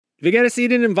Wie geht es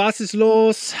Ihnen? Was ist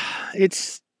los?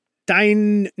 It's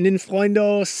deinen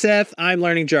Freunde Seth. I'm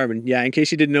learning German. Yeah, in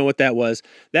case you didn't know what that was.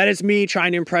 That is me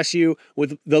trying to impress you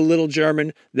with the little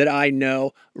German that I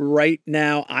know. Right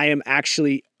now, I am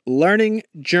actually learning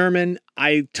German.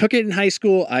 I took it in high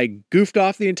school. I goofed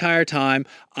off the entire time.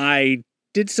 I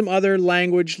did some other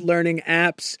language learning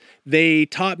apps. They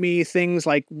taught me things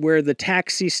like where the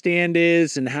taxi stand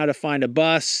is and how to find a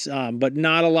bus, but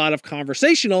not a lot of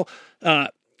conversational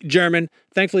German.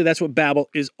 Thankfully, that's what Babbel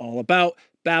is all about.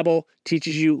 Babbel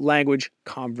teaches you language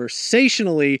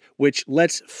conversationally, which,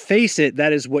 let's face it,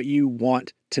 that is what you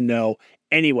want to know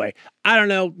anyway. I don't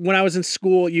know. When I was in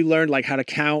school, you learned like how to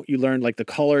count. You learned like the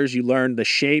colors. You learned the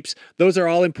shapes. Those are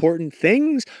all important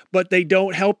things, but they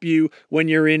don't help you when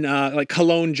you're in like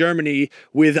Cologne, Germany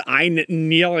with Ein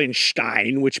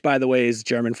Nierenstein, which, by the way, is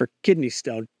German for kidney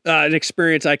stone. An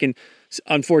experience I can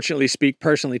unfortunately speak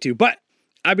personally to, but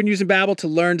I've been using Babbel to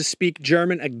learn to speak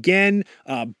German again,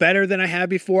 better than I have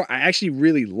before. I actually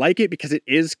really like it because it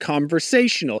is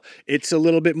conversational. It's a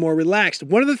little bit more relaxed.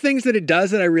 One of the things that it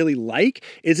does that I really like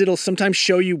is it'll sometimes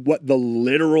show you what the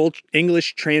literal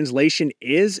English translation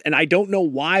is. And I don't know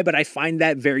why, but I find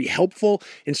that very helpful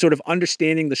in sort of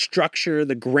understanding the structure,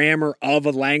 the grammar of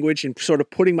a language and sort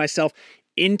of putting myself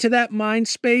into that mind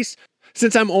space.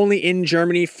 Since I'm only in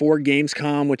Germany for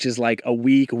Gamescom, which is like a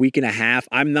week and a half,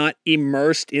 I'm not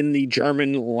immersed in the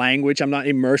German language. I'm not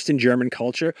immersed in German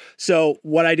culture. So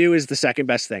what I do is the second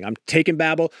best thing. I'm taking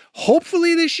Babbel.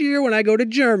 Hopefully this year when I go to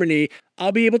Germany,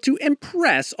 I'll be able to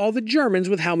impress all the Germans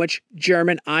with how much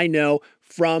German I know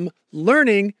from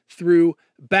learning through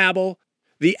Babbel.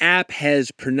 The app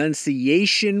has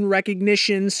pronunciation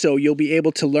recognition, so you'll be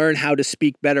able to learn how to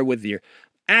speak better with your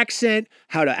accent,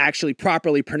 how to actually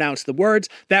properly pronounce the words.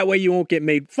 That way you won't get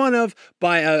made fun of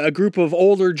by a group of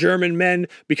older German men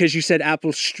because you said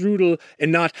Apfelstrudel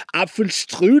and not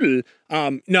Apfelstrudel.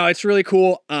 No, it's really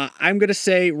cool. I'm going to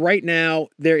say right now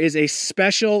there is a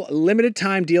special limited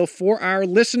time deal for our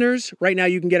listeners. Right now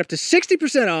you can get up to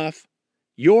 60% off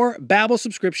your Babbel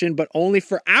subscription, but only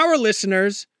for our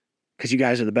listeners, because you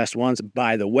guys are the best ones,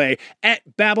 by the way, at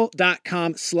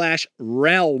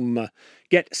babbel.com/realm.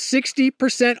 Get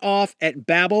 60% off at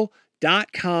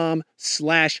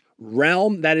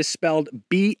babbel.com/realm. That is spelled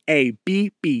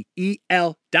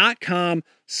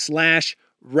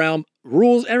BABBEL.com/realm.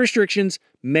 Rules and restrictions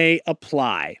may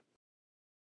apply.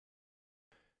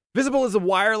 Visible is a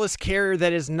wireless carrier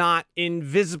that is not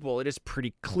invisible. It is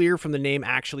pretty clear from the name.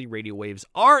 Actually, radio waves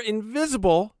are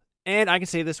invisible. And I can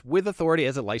say this with authority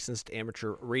as a licensed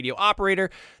amateur radio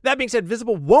operator. That being said,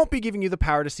 Visible won't be giving you the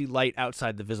power to see light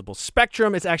outside the visible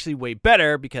spectrum. It's actually way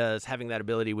better because having that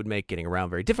ability would make getting around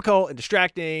very difficult and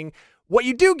distracting. What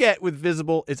you do get with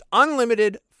Visible is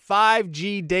unlimited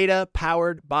 5G data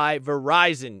powered by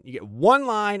Verizon. You get one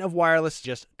line of wireless,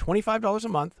 just $25 a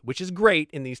month, which is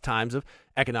great in these times of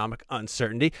economic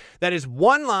uncertainty. That is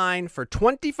one line for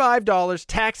 $25,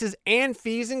 taxes and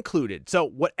fees included. So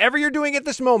whatever you're doing at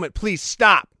this moment, please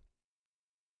stop.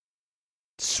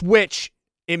 Switch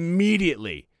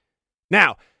immediately.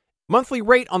 Now, monthly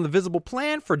rate on the Visible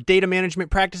plan for data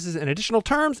management practices and additional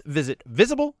terms, visit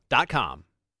visible.com.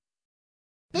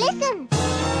 Listen!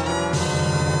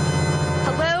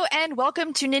 Hello and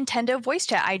welcome to Nintendo Voice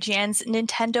Chat, IGN's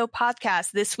Nintendo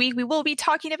podcast. This week we will be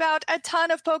talking about a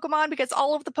ton of Pokemon because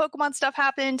all of the Pokemon stuff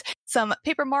happened. Some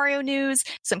Paper Mario news,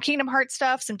 some Kingdom Hearts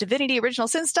stuff, some Divinity Original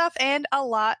Sin stuff, and a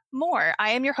lot more.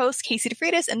 I am your host, Casey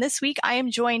DeFreitas, and this week I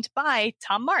am joined by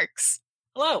Tom Marks.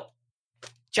 Hello.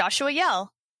 Joshua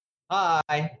Yell.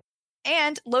 Hi.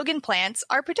 And Logan Plants,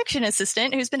 our prediction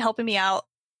assistant, who's been helping me out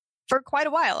for quite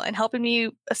a while and helping me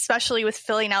especially with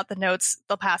filling out the notes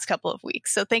the past couple of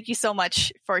weeks. So thank you so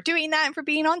much for doing that and for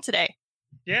being on today.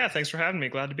 Yeah, thanks for having me.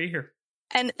 Glad to be here.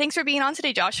 And thanks for being on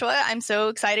today, Joshua. I'm so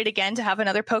excited again to have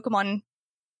another Pokemon,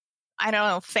 I don't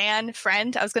know, fan,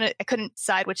 friend. I couldn't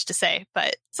decide which to say,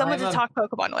 but someone to talk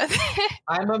Pokemon with.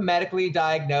 I'm a medically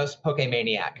diagnosed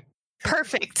Pokemaniac.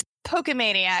 Perfect.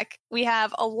 Pokemaniac. We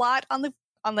have a lot on the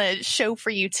show for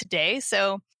you today.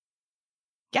 So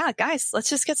yeah, guys, let's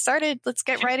just get started. Let's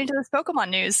get right into this Pokemon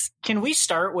news. Can we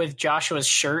start with Joshua's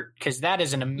shirt? Because that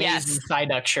is an amazing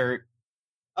Psyduck shirt.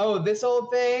 Oh, this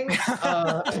old thing?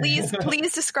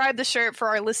 Please describe the shirt for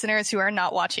our listeners who are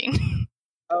not watching.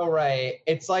 Oh, right.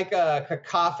 It's like a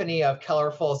cacophony of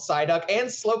colorful Psyduck and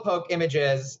Slowpoke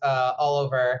images all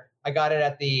over. I got it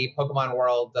at the Pokemon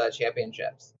World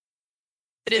Championships.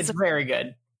 It's very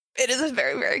good. It is a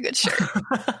very, very good shirt.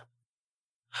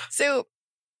 So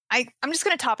I'm just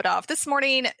going to top it off. This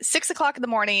morning, 6 o'clock in the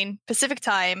morning, Pacific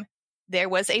time, there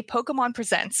was a Pokemon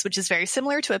Presents, which is very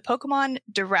similar to a Pokemon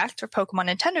Direct or Pokemon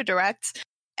Nintendo Direct.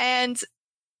 And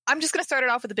I'm just going to start it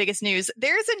off with the biggest news.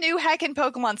 There's a new heckin'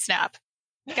 Pokemon Snap.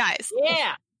 Guys.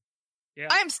 Yeah.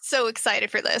 I'm so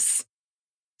excited for this.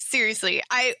 Seriously.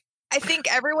 I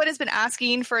think everyone has been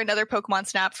asking for another Pokemon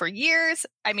Snap for years.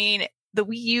 I mean, the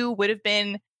Wii U would have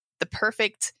been the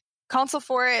perfect console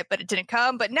for it, but it didn't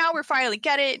come. But now we're finally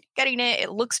getting it.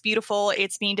 It looks beautiful.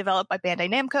 It's being developed by Bandai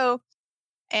Namco.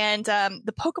 And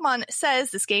the Pokemon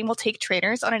says this game will take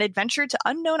trainers on an adventure to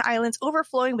unknown islands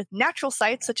overflowing with natural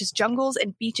sights such as jungles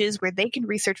and beaches where they can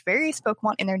research various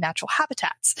Pokemon in their natural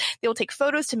habitats. They will take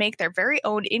photos to make their very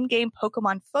own in-game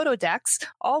Pokemon photo decks,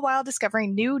 all while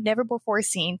discovering new,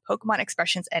 never-before-seen Pokemon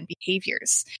expressions and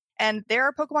behaviors. And there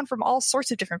are Pokemon from all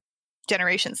sorts of different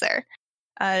generations there.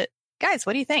 Guys,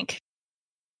 what do you think?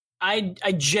 I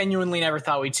genuinely never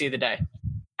thought we'd see the day.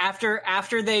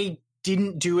 After they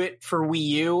didn't do it for Wii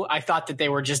U, I thought that they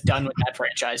were just done with that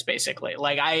franchise, basically.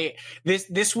 Like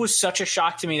this was such a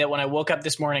shock to me that when I woke up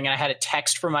this morning and I had a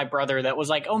text from my brother that was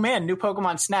like, "Oh man, new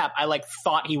Pokemon Snap," I like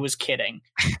thought he was kidding.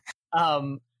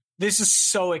 This is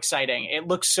so exciting. It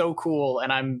looks so cool,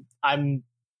 and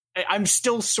I'm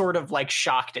still sort of like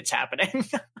shocked it's happening.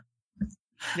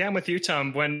 Yeah, I'm with you,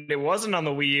 Tom. When it wasn't on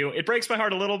the Wii U, it breaks my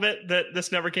heart a little bit that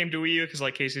this never came to Wii U because,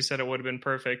 like Casey said, it would have been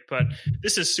perfect. But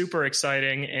this is super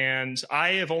exciting, and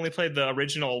I have only played the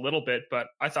original a little bit, but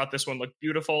I thought this one looked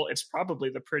beautiful. It's probably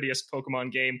the prettiest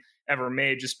Pokemon game ever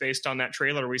made just based on that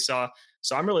trailer we saw.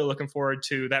 So I'm really looking forward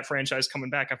to that franchise coming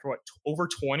back after, over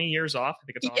 20 years off? I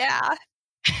think it's awesome.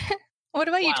 Yeah. What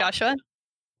about you, Joshua?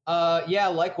 Yeah,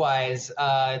 likewise.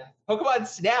 Pokemon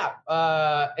Snap.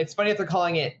 It's funny that they're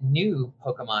calling it new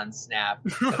Pokemon Snap.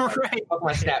 Right.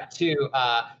 Pokemon Snap 2.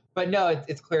 But no,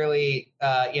 it's clearly,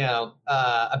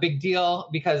 a big deal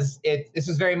because this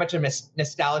was very much a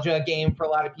nostalgia game for a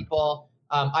lot of people.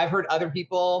 I've heard other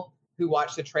people who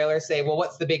watch the trailer say, well,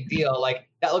 what's the big deal? Like,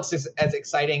 that looks as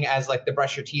exciting as like the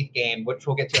brush your teeth game, which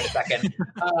we'll get to in a second.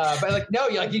 But like, no,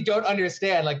 you don't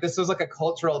understand. Like, this was like a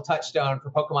cultural touchstone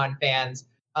for Pokemon fans.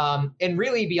 And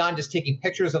really beyond just taking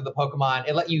pictures of the Pokemon,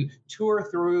 it let you tour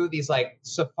through these like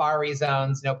safari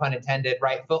zones, no pun intended,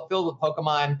 right? Filled with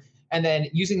Pokemon, and then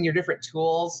using your different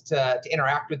tools to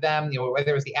interact with them,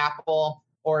 whether it was the apple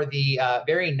or the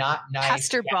very not nice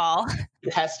Pester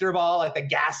Ball, like the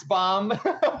gas bomb.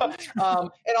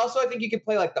 And also I think you could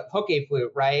play like the Poke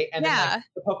Flute, right? And then like,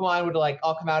 the Pokemon would like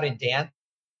all come out and dance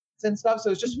and stuff. So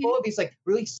it's just full of these like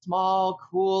really small,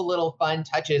 cool little fun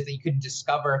touches that you could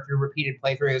discover through repeated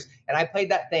playthroughs. And I played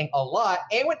that thing a lot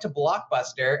and went to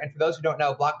Blockbuster. And for those who don't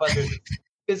know, Blockbuster is a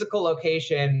physical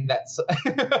location that's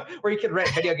where you can rent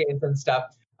video games and stuff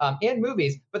and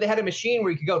movies. But they had a machine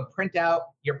where you could go and print out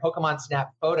your Pokemon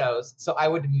Snap photos. So I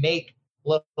would make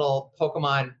little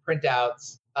Pokemon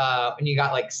printouts and you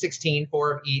got like 16,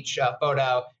 4 of each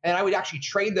photo. And I would actually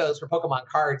trade those for Pokemon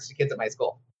cards to kids at my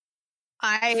school.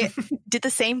 I did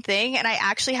the same thing, and I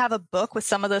actually have a book with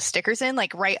some of those stickers in,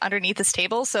 like right underneath this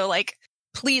table. So like,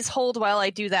 please hold while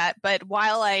I do that. But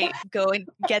while I go and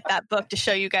get that book to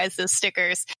show you guys those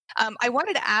stickers, I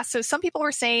wanted to ask, so some people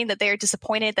were saying that they are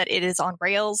disappointed that it is on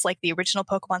rails like the original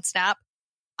Pokemon Snap.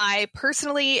 I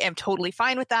personally am totally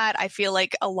fine with that. I feel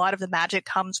like a lot of the magic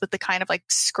comes with the kind of like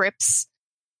scripts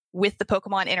with the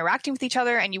Pokemon interacting with each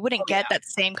other, and you wouldn't get that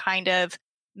same kind of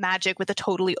magic with a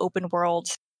totally open world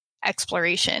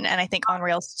exploration. And I think on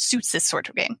rails suits this sort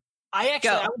of game. I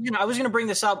was going to bring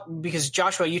this up because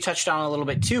Joshua, you touched on it a little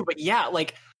bit too, but yeah,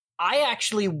 like I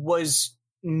actually was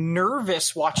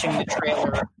nervous watching the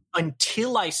trailer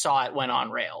until I saw it went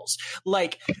on rails.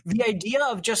 Like the idea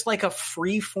of just like a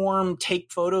free form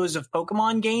take photos of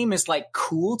Pokemon game is like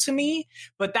cool to me,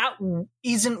 but that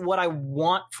isn't what I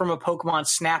want from a Pokemon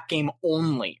Snap game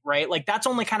only, right? Like that's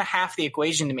only kind of half the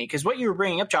equation to me. Cause what you were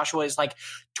bringing up, Joshua, is like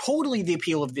totally the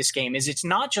appeal of this game is it's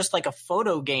not just like a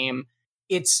photo game.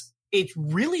 It's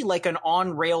really like an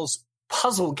on rails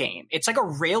puzzle game. It's like a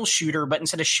rail shooter, but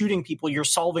instead of shooting people, you're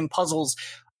solving puzzles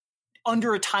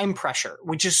under a time pressure,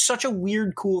 which is such a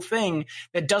weird, cool thing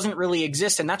that doesn't really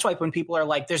exist. And that's why when people are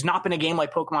like, there's not been a game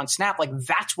like Pokemon Snap, like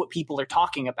that's what people are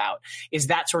talking about is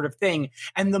that sort of thing.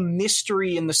 And the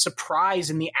mystery and the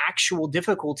surprise and the actual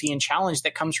difficulty and challenge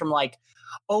that comes from like,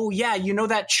 oh yeah, you know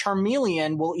that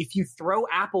Charmeleon, well, if you throw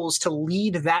apples to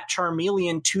lead that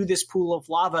Charmeleon to this pool of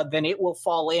lava, then it will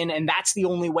fall in. And that's the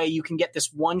only way you can get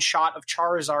this one shot of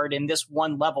Charizard in this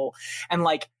one level. And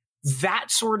like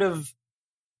that sort of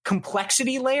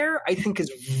complexity layer, I think,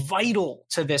 is vital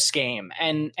to this game.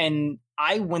 And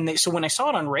when I saw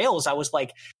it on Rails, I was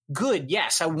like, good,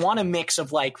 yes, I want a mix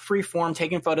of like free form,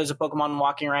 taking photos of Pokemon and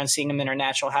walking around, seeing them in their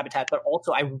natural habitat, but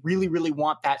also I really, really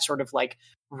want that sort of like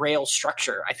Rails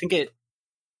structure. I think it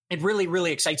really,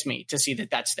 really excites me to see that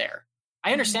that's there.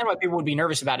 I understand why people would be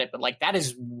nervous about it, but like that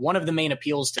is one of the main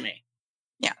appeals to me.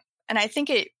 Yeah. And I think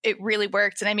it really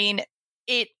worked. And I mean,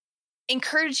 it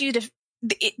encouraged you to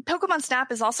Pokemon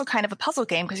Snap is also kind of a puzzle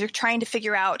game because you're trying to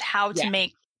figure out how to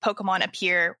make Pokemon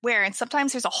appear where, and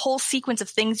sometimes there's a whole sequence of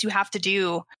things you have to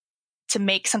do to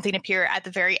make something appear at the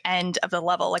very end of the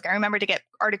level. Like I remember to get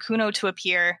Articuno to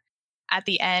appear at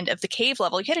the end of the cave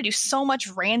level, you had to do so much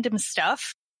random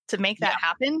stuff to make that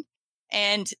happen.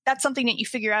 And that's something that you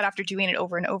figure out after doing it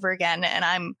over and over again. And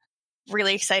I'm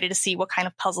really excited to see what kind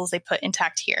of puzzles they put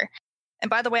intact here. And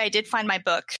by the way, I did find my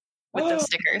book with those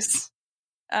stickers.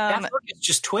 That book is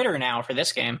just Twitter now for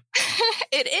this game.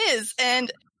 It is. And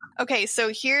okay,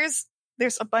 so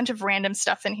there's a bunch of random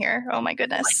stuff in here. Oh my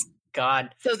goodness. Oh my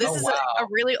God. So this is a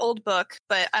really old book,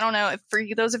 but I don't know if for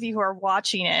those of you who are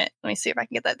watching it, let me see if I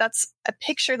can get that. That's a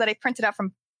picture that I printed out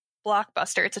from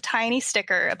Blockbuster. It's a tiny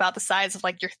sticker about the size of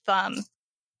like your thumb.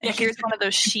 And here's one of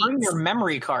those sheets. You bring your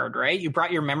memory card, right? You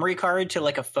brought your memory card to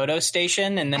like a photo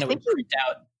station and then it would print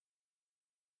out.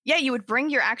 Yeah, you would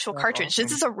bring your actual cartridge. Awesome.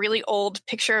 This is a really old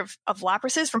picture of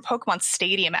Lapras's from Pokemon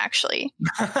Stadium, actually.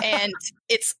 And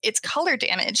it's color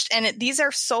damaged. And these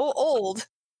are so old.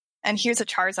 And here's a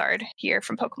Charizard here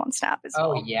from Pokemon Snap as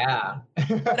well. Oh, yeah.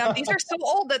 But these are so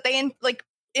old that they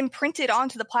imprinted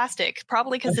onto the plastic,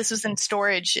 probably because this was in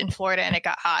storage in Florida and it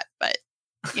got hot. But,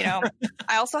 you know,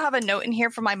 I also have a note in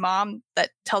here from my mom that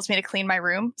tells me to clean my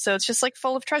room. So it's just like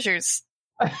full of treasures.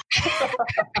 That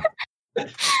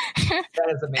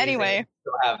is amazing. Anyway,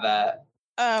 to have that.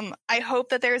 I hope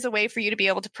that there's a way for you to be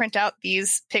able to print out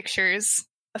these pictures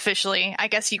officially. I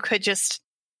guess you could just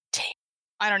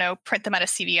print them at a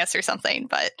CVS or something,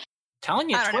 but telling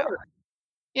you, Twitter. Know.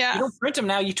 Yeah. You don't print them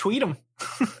now, you tweet them.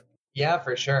 Yeah,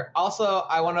 for sure. Also,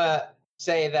 I want to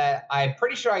say that I'm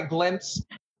pretty sure I glimpsed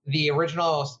the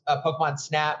original Pokemon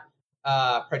Snap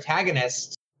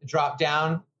protagonist drop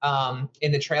down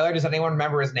in the trailer. Does anyone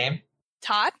remember his name?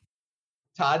 Todd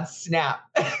Snap.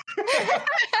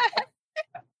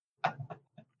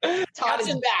 Todd is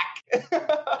back.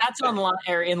 That's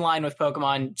in line with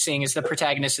Pokemon, seeing as the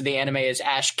protagonist of the anime is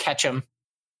Ash Ketchum.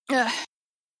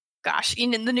 Gosh, the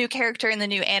new character in the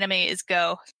new anime is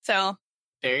Go. So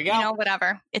there you go. You know,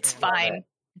 whatever. It's fine.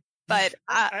 But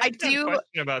I do have a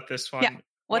question about this one. Yeah.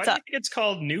 What's Why up? do you think it's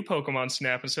called New Pokemon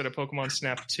Snap instead of Pokemon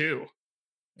Snap 2?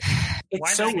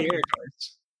 It's so weird.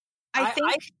 I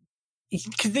think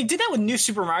because they did that with New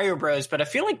Super Mario Bros., but I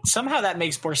feel like somehow that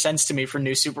makes more sense to me for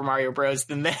New Super Mario Bros.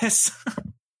 Than this.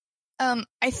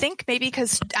 I think maybe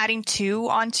because adding 2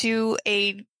 onto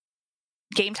a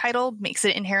game title makes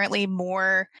it inherently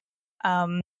more,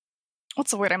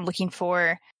 what's the word I'm looking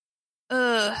for?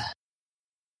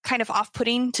 Kind of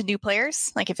off-putting to new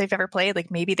players. Like if they've ever played,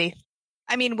 like maybe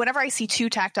whenever I see 2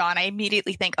 tacked on, I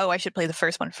immediately think, oh, I should play the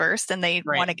first one first. And they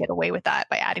want to get away with that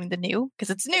by adding the new because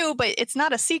it's new, but it's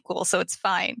not a sequel, so it's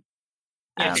fine.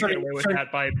 Yeah, get away with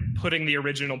that by putting the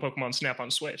original Pokemon Snap on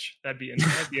Switch. That'd be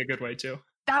a good way too.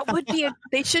 That would be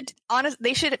they should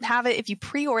have it if you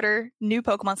pre-order new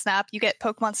Pokemon Snap, you get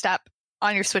Pokemon Snap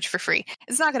on your Switch for free.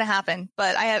 It's not going to happen,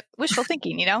 but I have wishful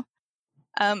thinking, you know?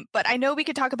 But I know we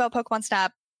could talk about Pokemon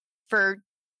Snap for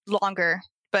longer,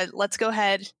 but let's go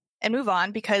ahead and move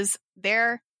on because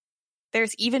there's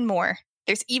even more.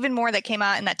 There's even more that came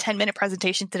out in that 10-minute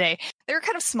presentation today. There are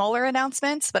kind of smaller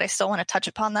announcements, but I still want to touch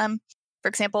upon them. For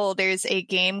example, there's a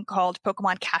game called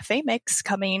Pokemon Cafe Mix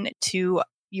coming to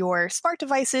your smart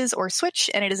devices or Switch,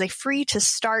 and it is a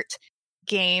free-to-start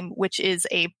game, which is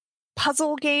a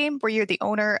puzzle game where you're the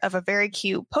owner of a very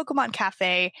cute Pokemon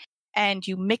cafe, and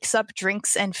you mix up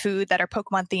drinks and food that are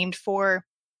Pokemon-themed for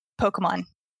Pokemon.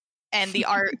 And the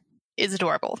art is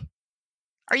adorable.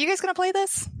 Are you guys going to play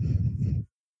this?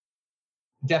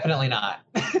 Definitely not.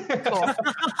 Cool.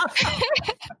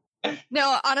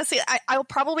 No, honestly, I'll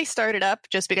probably start it up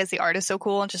just because the art is so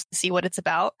cool and just to see what it's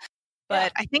about.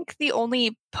 But I think the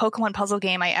only Pokemon puzzle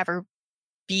game I ever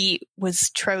beat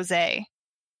was Troze.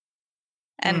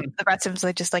 And the rest of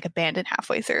them just like abandoned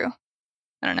halfway through.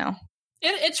 I don't know.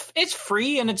 It's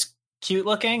free and it's cute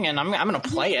looking, and I'm going to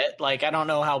play it. Like, I don't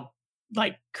know how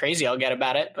like crazy I'll get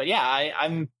about it, but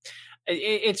yeah,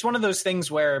 it's one of those things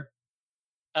where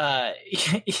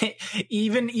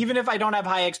even if I don't have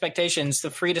high expectations, the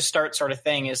free to start sort of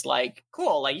thing is like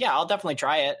cool. Like, yeah, I'll definitely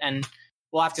try it, and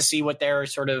we'll have to see what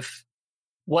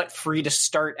free to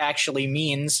start actually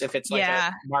means. If it's like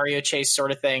a Mario Chase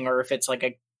sort of thing, or if it's like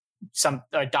a some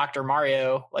Dr.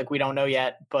 Mario. Like, we don't know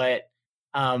yet, but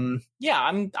yeah,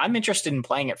 I'm interested in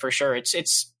playing it for sure. It's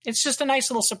just a nice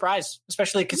little surprise,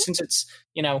 especially since it's,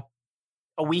 you know,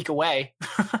 a week away.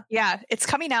 Yeah, it's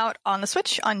coming out on the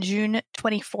Switch on June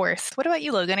 24th. What about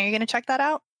you, Logan? Are you going to check that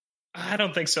out? I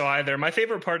don't think so either. My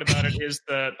favorite part about it is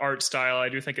the art style. I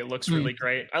do think it looks really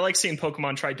great. I like seeing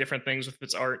Pokemon try different things with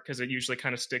its art because it usually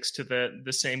kind of sticks to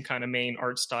the same kind of main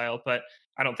art style, but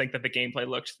I don't think that the gameplay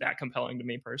looked that compelling to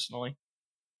me personally.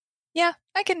 Yeah,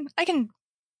 I can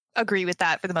agree with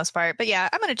that for the most part. But yeah,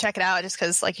 I'm going to check it out just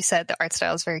because, like you said, the art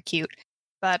style is very cute.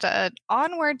 But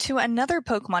onward to another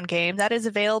Pokemon game that is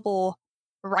available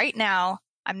right now.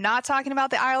 I'm not talking about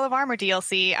the Isle of Armor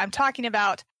DLC. I'm talking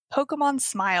about Pokemon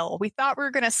Smile. We thought we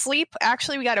were going to sleep.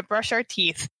 Actually, we got to brush our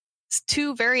teeth. It's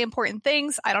two very important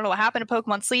things. I don't know what happened to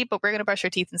Pokemon Sleep, but we're going to brush our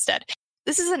teeth instead.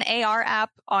 This is an AR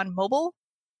app on mobile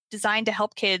designed to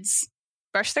help kids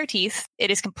brush their teeth.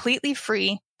 It is completely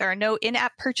free. There are no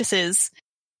in-app purchases.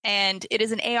 And it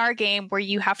is an AR game where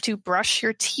you have to brush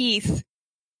your teeth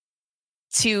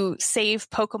to save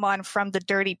Pokemon from the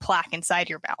dirty plaque inside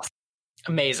your mouth.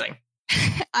 Amazing.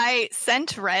 I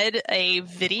sent Red a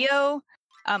video,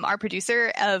 our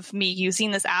producer, of me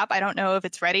using this app. I don't know if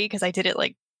it's ready because I did it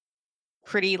like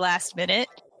pretty last minute,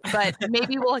 but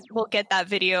maybe we'll get that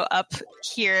video up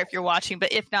here if you're watching.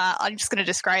 But if not, I'm just going to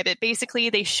describe it. Basically,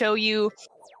 they show you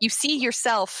see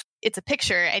yourself. It's a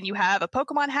picture and you have a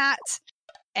Pokemon hat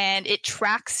and it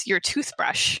tracks your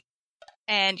toothbrush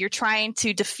and you're trying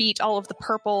to defeat all of the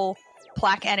purple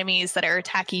plaque enemies that are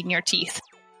attacking your teeth.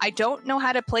 I don't know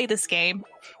how to play this game.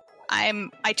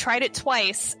 I tried it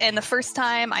twice, and the first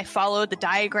time I followed the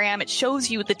diagram. It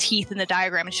shows you the teeth in the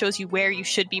diagram. It shows you where you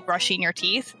should be brushing your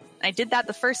teeth. And I did that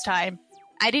the first time.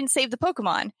 I didn't save the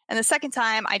Pokemon. And the second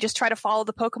time, I just tried to follow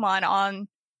the Pokemon on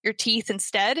your teeth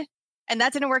instead. And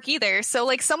that didn't work either. So,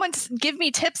 like, someone give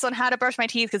me tips on how to brush my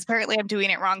teeth, because apparently I'm doing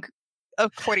it wrong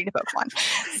according to Pokemon.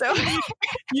 So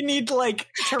you need like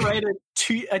to write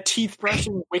a teeth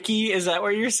brushing wiki. Is that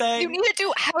what you're saying? You need to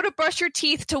do how to brush your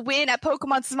teeth to win at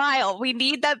Pokemon Smile. We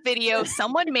need that video.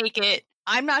 Someone make it.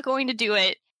 I'm not going to do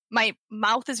it. My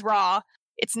mouth is raw.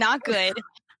 It's not good.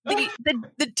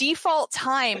 The default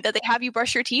time that they have you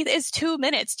brush your teeth is 2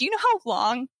 minutes. Do you know how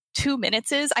long 2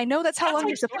 minutes is? I know that's how long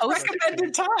you're supposed to.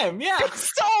 Recommended time, yeah.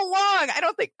 It's so long.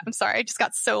 I'm sorry, I just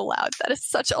got so loud. That is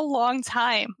such a long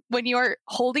time when you're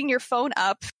holding your phone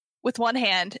up with one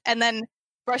hand and then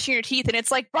brushing your teeth, and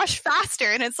it's like, brush faster,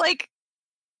 and it's like,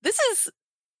 this is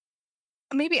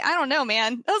maybe, I don't know,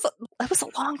 man. That was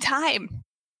a long time.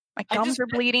 My gums are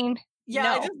bleeding. Yeah, no.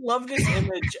 I just love this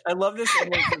image. I love this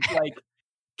image of like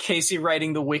Casey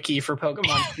writing the wiki for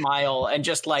Pokemon Smile and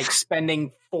just like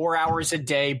spending 4 hours a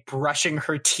day brushing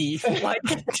her teeth. Like,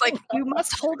 it's like, you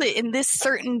must hold it in this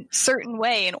certain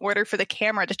way in order for the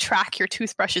camera to track your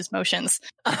toothbrush's motions.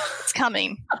 It's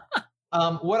coming.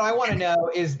 What I want to know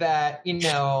is that, you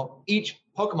know, each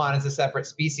Pokemon is a separate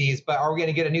species, but are we going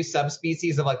to get a new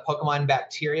subspecies of like Pokemon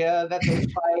bacteria that they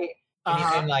fight?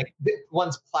 And like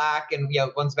one's plaque and, you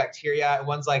know, one's bacteria, and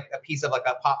one's like a piece of like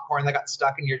a popcorn that got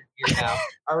stuck in your mouth.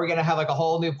 Are we going to have like a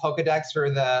whole new Pokedex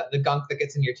for the gunk that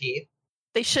gets in your teeth?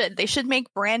 They should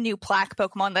make brand new plaque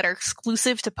Pokemon that are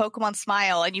exclusive to Pokemon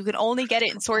Smile, and you can only get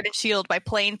it in Sword and Shield by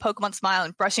playing Pokemon Smile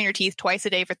and brushing your teeth twice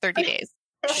a day for 30 days.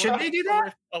 Should they do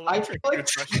that? I feel like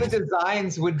the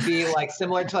designs would be like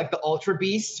similar to like the Ultra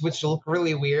Beasts, which look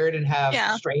really weird and have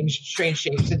strange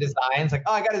shapes and designs. Like,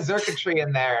 oh, I got a Xurkitree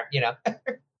in there, you know.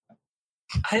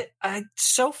 It's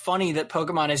so funny that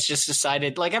Pokemon has just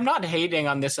decided, like, I'm not hating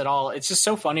on this at all. It's just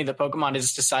so funny that Pokemon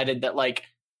has decided that, like,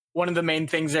 one of the main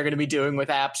things they're going to be doing with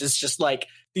apps is just like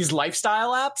these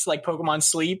lifestyle apps like Pokemon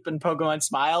Sleep and Pokemon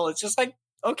Smile. It's just like,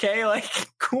 okay, like,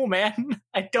 cool, man.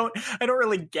 I don't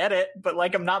really get it, but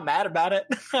like, I'm not mad about it.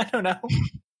 I don't know.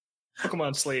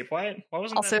 Pokemon Sleep. Why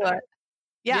wasn't also, that?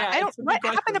 What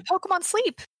happened to Pokemon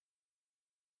Sleep?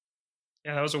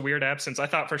 Yeah, that was a weird absence. I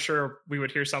thought for sure we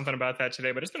would hear something about that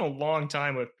today, but it's been a long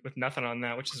time with nothing on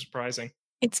that, which is surprising.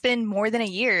 It's been more than a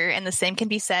year, and the same can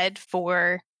be said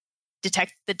for the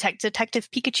Detective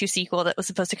Pikachu sequel that was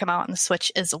supposed to come out on the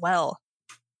Switch as well.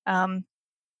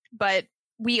 But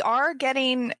we are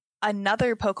getting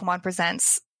another Pokemon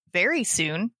Presents very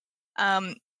soon,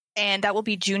 and that will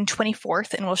be June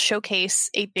 24th, and will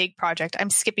showcase a big project. I'm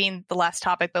skipping the last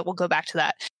topic, but we'll go back to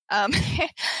that.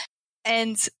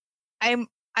 And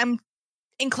I'm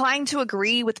inclined to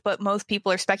agree with what most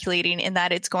people are speculating in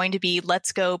that it's going to be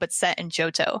Let's Go, but set in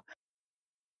Johto.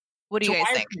 What do you guys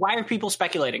think? Why are people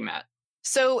speculating that?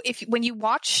 So when you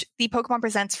watch the Pokemon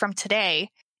Presents from today,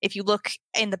 if you look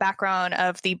in the background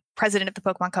of the president of the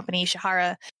Pokemon Company,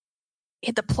 Shihara,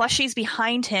 the plushies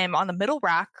behind him on the middle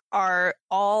rack are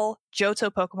all Johto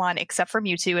Pokemon except for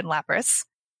Mewtwo and Lapras.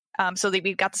 So that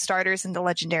we've got the starters and the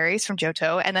legendaries from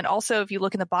Johto. And then also, if you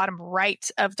look in the bottom right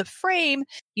of the frame,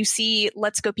 you see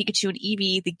Let's Go Pikachu and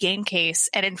Eevee, the game case.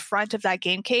 And in front of that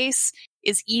game case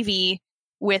is Eevee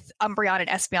with Umbreon and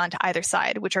Espeon to either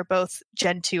side, which are both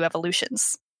Gen 2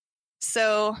 evolutions.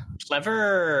 So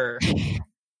clever.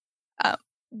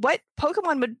 What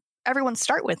Pokemon would everyone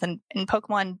start with in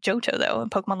Pokemon Johto, though,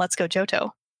 in Pokemon Let's Go Johto?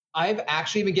 I've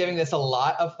actually been giving this a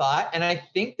lot of thought, and I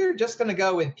think they're just going to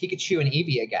go with Pikachu and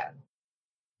Eevee again.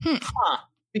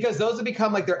 Because those have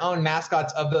become like their own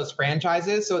mascots of those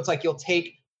franchises. So it's like you'll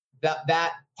take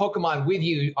that Pokemon with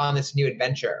you on this new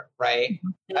adventure, right?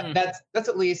 Mm-hmm. That's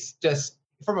at least just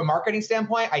from a marketing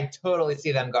standpoint, I totally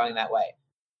see them going that way.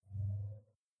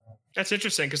 That's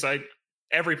interesting because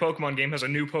every Pokemon game has a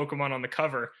new Pokemon on the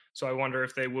cover. So I wonder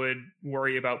if they would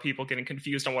worry about people getting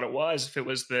confused on what it was, if it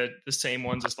was the same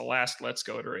ones as the last Let's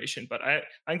Go iteration. But I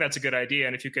think that's a good idea.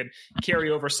 And if you could carry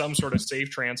over some sort of save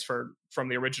transfer from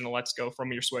the original Let's Go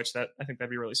from your Switch, I think that'd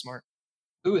be really smart.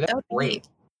 Ooh, that's great.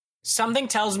 Something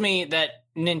tells me that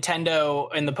Nintendo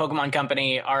and the Pokemon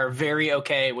Company are very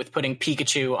okay with putting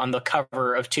Pikachu on the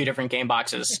cover of two different game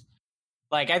boxes.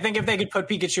 Like, I think if they could put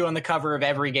Pikachu on the cover of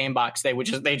every game box, they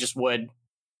just would.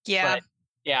 Yeah. But,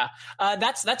 yeah.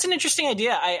 That's an interesting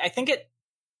idea. I think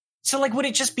so like, would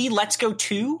it just be Let's Go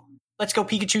 2? Let's Go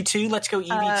Pikachu 2? Let's Go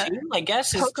Eevee 2? I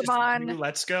guess. Pokemon. New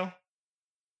Let's Go?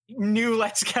 New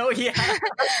Let's Go, yeah.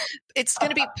 It's going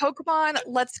to be Pokemon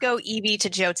Let's Go Eevee to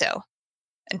Johto.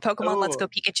 And Pokemon Let's Go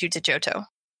Pikachu to Johto.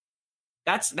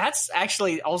 That's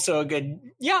actually also a good...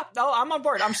 Yeah, I'm on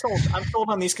board. I'm sold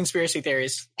on these conspiracy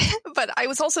theories. But I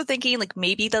was also thinking, like,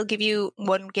 maybe they'll give you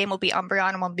one game will be Umbreon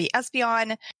and one will be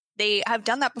Espeon. They have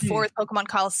done that before with Pokemon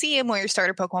Coliseum, where your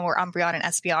starter Pokemon were Umbreon and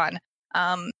Espeon.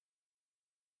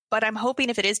 But I'm hoping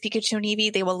if it is Pikachu and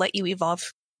Eevee, they will let you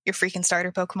evolve your freaking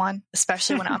starter Pokemon,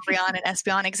 especially when Umbreon and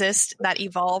Espeon exist that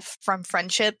evolve from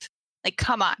friendship. Like,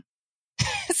 come on.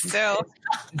 So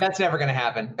that's never going to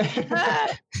happen.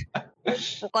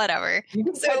 Whatever. You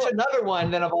can catch another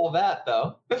one than of all that,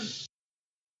 though.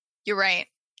 You're right.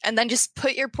 And then just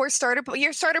put your starter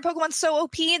Pokemon's so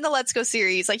OP in the Let's Go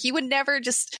series. Like, you would never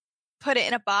just put it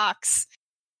in a box.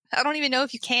 I don't even know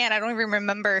if you can. I don't even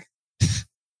remember.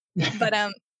 But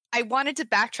I wanted to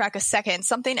backtrack a second.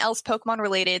 Something else Pokemon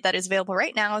related that is available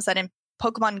right now is that in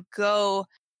Pokemon Go,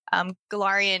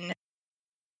 Galarian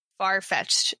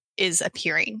Farfetch'd is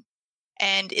appearing.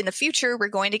 And in the future, we're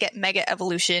going to get Mega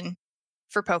Evolution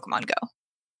for Pokemon Go.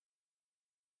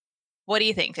 What do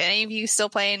you think? Any of you still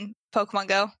playing Pokemon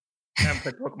Go? I haven't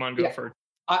played Pokemon Go for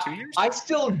 2 years. I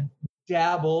still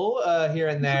dabble here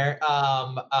and there.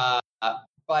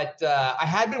 But I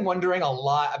had been wondering a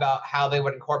lot about how they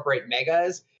would incorporate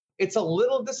Megas. It's a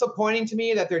little disappointing to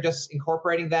me that they're just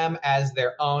incorporating them as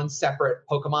their own separate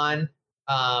Pokemon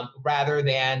rather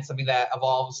than something that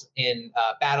evolves in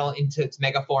battle into its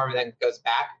Mega form and then goes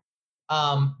back.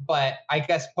 But I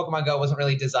guess Pokemon Go wasn't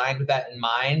really designed with that in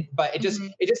mind. But it just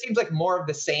seems like more of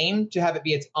the same to have it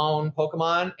be its own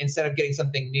Pokemon instead of getting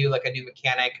something new, like a new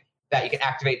mechanic that you can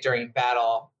activate during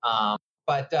battle.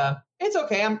 But it's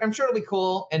okay. I'm sure it'll be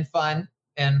cool and fun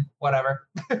and whatever.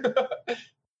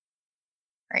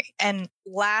 Right. And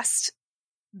last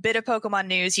bit of Pokemon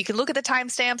news. You can look at the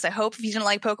timestamps. I hope if you didn't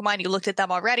like Pokemon, you looked at them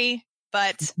already.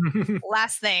 But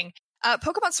last thing,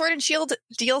 Pokemon Sword and Shield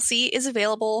DLC is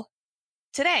available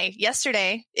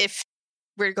yesterday, if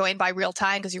we're going by real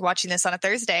time because you're watching this on a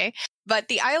Thursday. But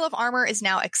the Isle of Armor is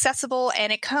now accessible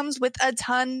and it comes with a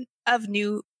ton of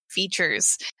new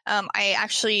features. I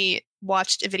actually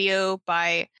watched a video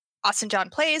by Austin John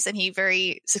Plays and he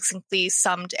very succinctly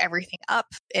summed everything up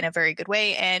in a very good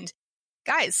way. And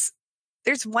guys,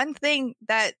 there's one thing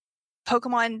that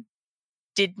Pokemon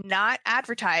did not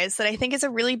advertise that I think is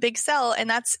a really big sell, and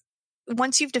that's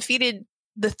once you've defeated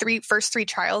the first three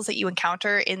trials that you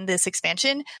encounter in this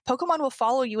expansion, Pokemon will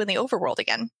follow you in the overworld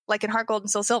again, like in Heart Gold and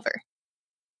Soul Silver.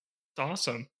 It's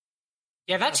awesome.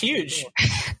 Yeah, that's huge. Cool.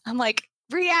 I'm like,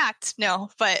 react. No,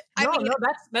 but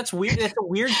that's weird. It's a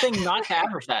weird thing not to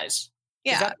advertise.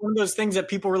 Yeah, that's one of those things that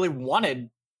people really wanted,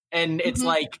 and it's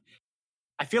like,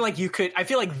 I feel like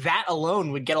that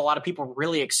alone would get a lot of people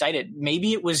really excited.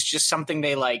 Maybe it was just something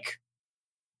they like.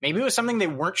 Maybe it was something they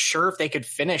weren't sure if they could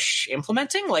finish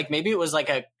implementing. Like maybe it was like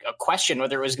a question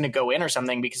whether it was going to go in or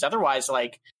something. Because otherwise,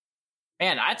 like,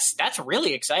 man, that's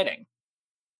really exciting.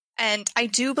 And I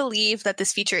do believe that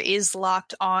this feature is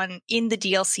locked on in the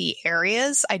DLC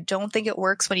areas. I don't think it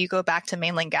works when you go back to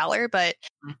mainland Galar, but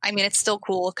I mean, it's still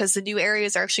cool because the new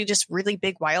areas are actually just really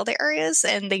big wild areas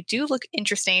and they do look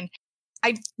interesting.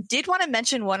 I did want to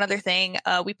mention one other thing.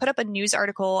 We put up a news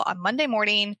article on Monday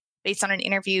morning based on an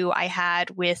interview I had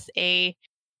with a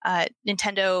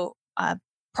Nintendo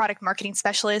product marketing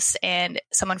specialist and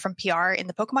someone from PR in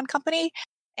the Pokemon company.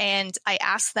 And I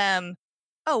asked them,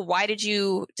 oh, why did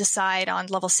you decide on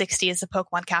level 60 as the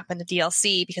Pokemon cap in the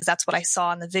DLC? Because that's what I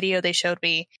saw in the video they showed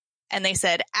me. And they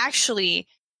said, actually,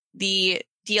 the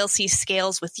DLC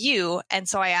scales with you. And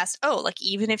so I asked, oh, like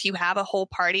even if you have a whole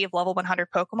party of level 100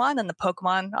 Pokemon, then the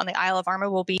Pokemon on the Isle of Armor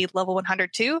will be level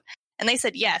 100 too? And they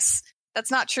said, yes,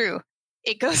 that's not true.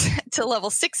 It goes to level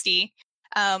 60.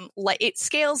 It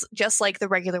scales just like the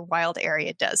regular wild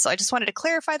area does. So I just wanted to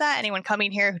clarify that. Anyone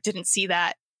coming here who didn't see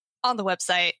that on the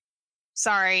website,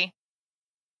 sorry,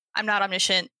 I'm not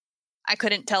omniscient. I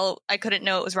couldn't know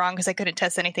it was wrong because I couldn't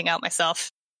test anything out myself.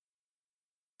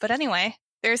 But anyway,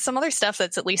 there's some other stuff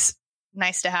that's at least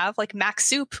nice to have, like Max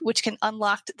Soup, which can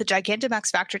unlock the Gigantamax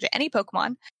factor to any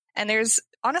Pokemon. And there's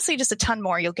honestly just a ton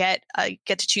more. You'll get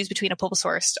to choose between a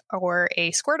Bulbasaur or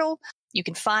a Squirtle. You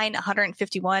can find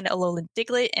 151 Alolan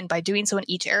Diglett, and by doing so in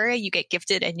each area, you get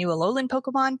gifted a new Alolan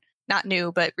Pokemon. Not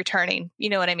new, but returning. You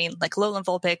know what I mean? Like Alolan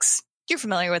Vulpix. You're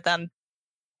familiar with them.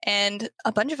 And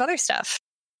a bunch of other stuff.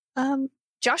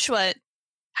 Joshua,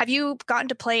 have you gotten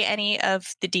to play any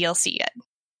of the DLC yet?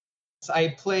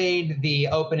 I played the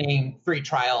opening 3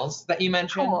 trials that you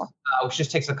mentioned, cool. Which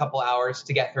just takes a couple hours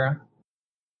to get through.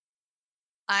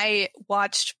 I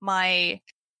watched my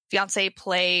fiance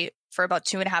play for about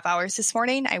 2.5 hours this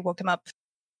morning. I woke him up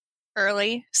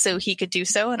early so he could do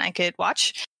so and I could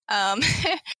watch.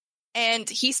 And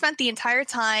he spent the entire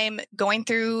time going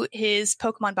through his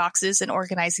Pokemon boxes and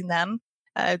organizing them,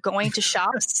 going to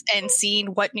shops and seeing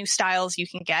what new styles you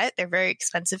can get. They're very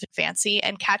expensive and fancy,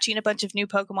 and catching a bunch of new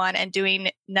Pokemon and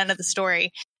doing none of the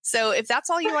story. So if that's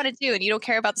all you want to do and you don't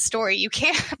care about the story, you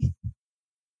can.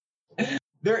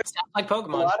 There's like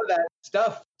Pokemon. A lot of that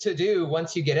stuff to do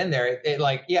once you get in there. They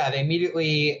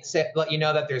immediately let you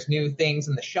know that there's new things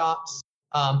in the shops.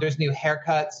 There's new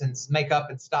haircuts and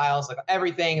makeup and styles, like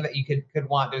everything that you could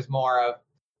want. There's more of,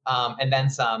 and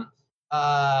then some.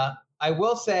 I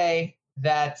will say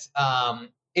that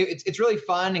it's really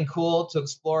fun and cool to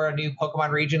explore a new Pokemon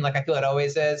region, like I feel it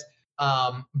always is.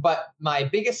 But my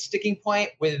biggest sticking point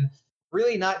with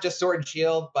really not just Sword and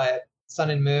Shield, but Sun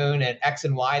and Moon and X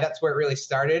and Y, that's where it really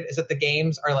started, is that the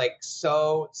games are like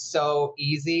so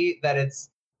easy that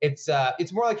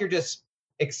it's more like you're just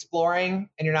exploring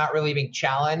and you're not really being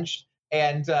challenged.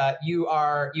 And I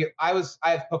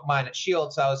have Pokemon at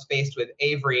Shield, so I was faced with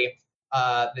Avery,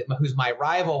 who's my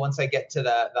rival once I get to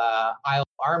the Isle of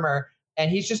Armor. And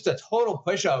he's just a total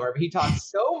pushover, but he talks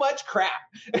so much crap.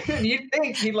 And you'd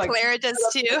think he'd like Clara does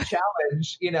too.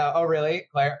 Challenge, oh really,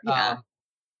 Claire? Yeah.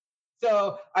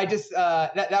 So I just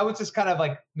that was just kind of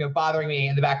like bothering me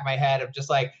in the back of my head of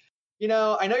just like, I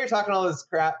know you're talking all this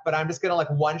crap, but I'm just gonna like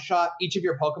one shot each of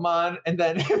your Pokemon, and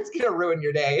then it's gonna ruin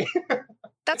your day.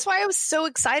 That's why I was so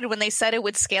excited when they said it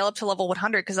would scale up to level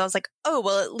 100, because I was like, oh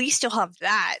well, at least you'll have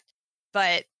that.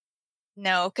 But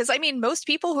no, because I mean, most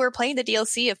people who are playing the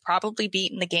DLC have probably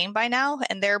beaten the game by now,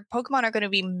 and their Pokemon are going to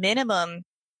be minimum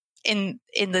in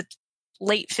the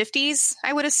late 50s,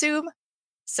 I would assume.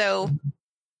 So.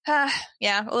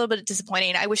 Yeah, a little bit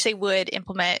disappointing. I wish they would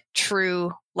implement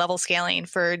true level scaling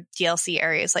for DLC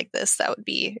areas like this. That would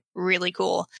be really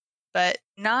cool, but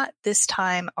not this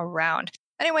time around.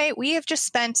 Anyway, we have just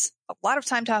spent a lot of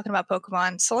time talking about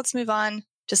Pokemon, so let's move on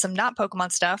to some not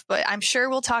Pokemon stuff, but I'm sure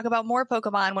we'll talk about more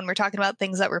Pokemon when we're talking about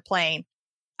things that we're playing.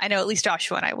 I know at least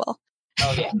Joshua and I will.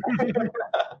 Oh, yeah.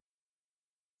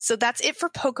 So that's it for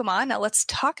Pokemon. Now let's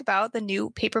talk about the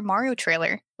new Paper Mario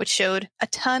trailer, which showed a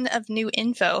ton of new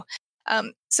info.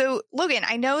 So Logan,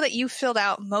 I know that you filled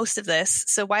out most of this,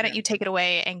 so why don't you take it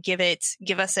away and give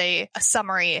us a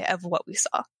summary of what we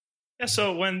saw? Yeah,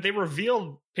 so when they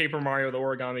revealed Paper Mario the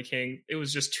Origami King, it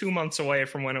was just 2 months away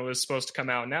from when it was supposed to come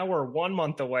out. Now we're 1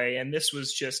 month away, and this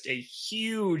was just a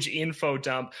huge info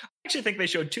dump. I actually think they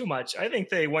showed too much. I think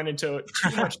they went into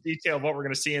too much detail of what we're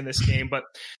going to see in this game. But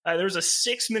there's a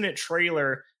 6-minute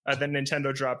trailer that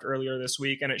Nintendo dropped earlier this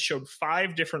week, and it showed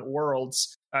 5 different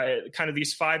worlds. Kind of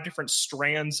these 5 different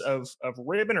strands of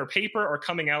ribbon or paper are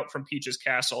coming out from Peach's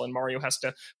castle, and Mario has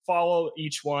to follow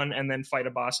each one and then fight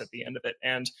a boss at the end of it.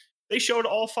 And they showed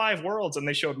all 5 worlds, and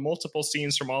they showed multiple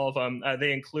scenes from all of them.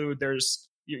 They include, there's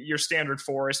your standard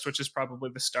forest, which is probably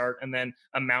the start, and then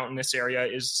a mountainous area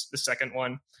is the second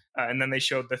one. And then they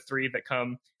showed the 3 that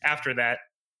come after that.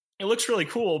 It looks really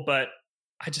cool, but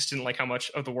I just didn't like how much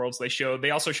of the worlds they showed.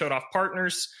 They also showed off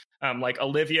partners, like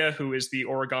Olivia, who is the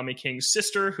Origami King's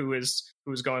sister, who is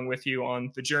going with you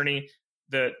on the journey.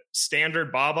 The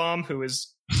standard Bob-omb, who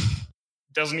is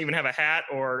doesn't even have a hat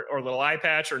or little eye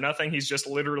patch or nothing. He's just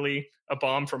literally a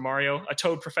bomb from Mario, a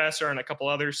Toad Professor, and a couple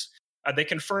others. They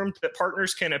confirmed that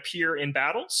partners can appear in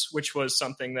battles, which was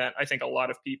something that I think a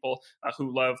lot of people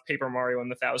who love Paper Mario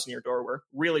and the Thousand Year Door were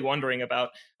really wondering about.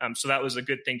 So that was a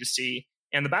good thing to see.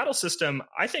 And the battle system,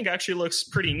 I think, actually looks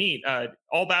pretty neat.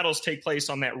 All battles take place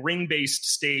on that ring-based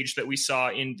stage that we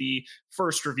saw in the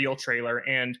first reveal trailer.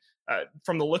 And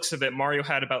from the looks of it, Mario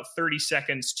had about 30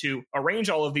 seconds to arrange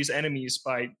all of these enemies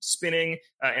by spinning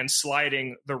and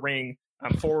sliding the ring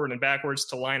forward and backwards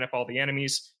to line up all the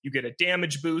enemies. You get a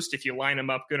damage boost if you line them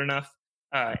up good enough.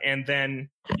 And then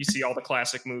you see all the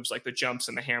classic moves like the jumps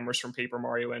and the hammers from Paper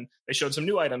Mario. And they showed some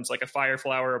new items like a fire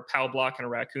flower, a pow block, and a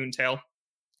raccoon tail.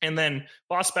 And then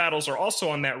boss battles are also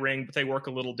on that ring, but they work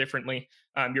a little differently.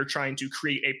 You're trying to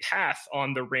create a path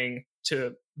on the ring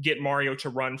to get Mario to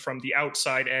run from the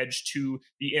outside edge to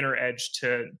the inner edge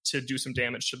to do some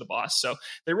damage to the boss. So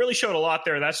they really showed a lot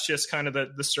there. That's just kind of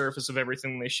the surface of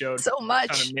everything they showed. So much.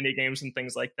 Kind of mini games and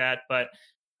things like that. But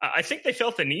I think they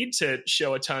felt the need to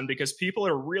show a ton because people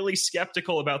are really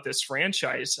skeptical about this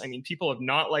franchise. I mean, people have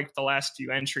not liked the last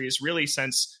few entries really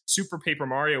since Super Paper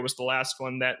Mario was the last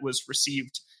one that was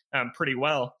received pretty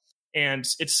well. And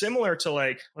it's similar to,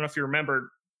 like, I don't know if you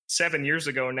remember 7 years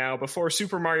ago now, before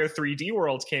Super Mario 3D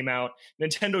World came out,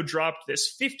 Nintendo dropped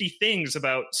this 50 things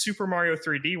about Super Mario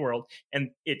 3D World, and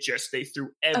they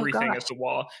threw everything at the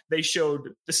wall. They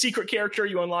showed the secret character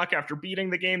you unlock after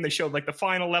beating the game. They showed like the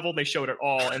final level. They showed it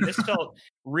all. And this felt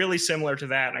really similar to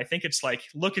that. And I think it's like,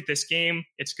 look at this game.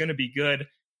 It's going to be good.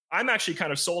 I'm actually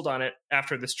kind of sold on it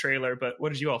after this trailer, but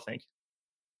what did you all think?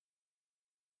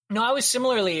 No, I was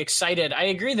similarly excited. I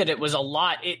agree that it was a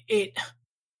lot.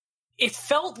 It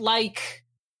felt like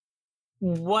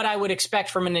what I would expect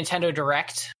from a Nintendo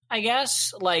Direct, I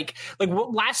guess. Like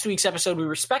last week's episode, we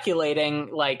were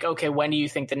speculating, like, okay, when do you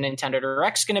think the Nintendo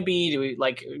Direct's going to be? Do we,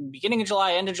 like, beginning of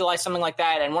July, end of July, something like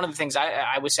that? And one of the things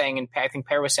I was saying, and I think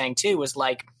Pear was saying too, was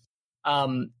like, a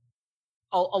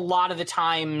lot of the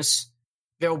times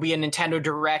there will be a Nintendo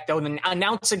Direct. They'll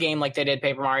announce a game like they did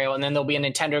Paper Mario, and then there'll be a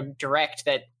Nintendo Direct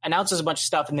that announces a bunch of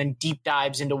stuff and then deep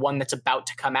dives into one that's about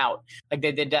to come out. Like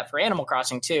they did that for Animal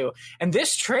Crossing too. And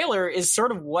this trailer is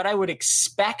sort of what I would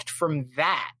expect from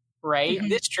that, right? Mm-hmm.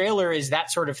 This trailer is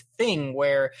that sort of thing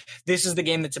where this is the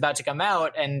game that's about to come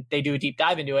out and they do a deep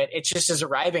dive into it. It just is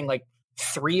arriving like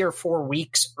 3 or 4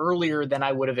 weeks earlier than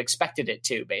I would have expected it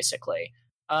to, basically.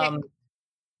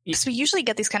 So we usually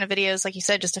get these kind of videos, like you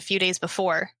said, just a few days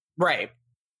before. Right.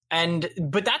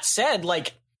 But that said,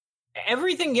 like,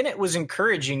 everything in it was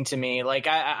encouraging to me. Like,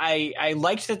 I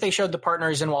liked that they showed the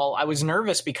partners, and while I was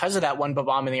nervous because of that one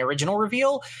Bob-omb in the original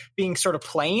reveal being sort of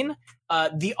plain,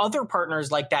 the other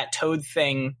partners, like that Toad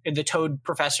thing, the Toad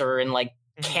Professor, and like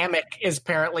Kamek is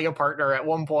apparently a partner at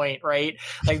one point, right?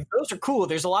 Like, those are cool.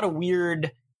 There's a lot of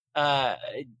weird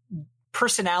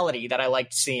personality that I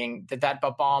liked seeing that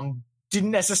Bob-omb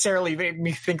didn't necessarily make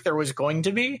me think there was going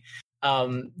to be.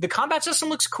 The combat system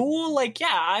looks cool. Like, yeah,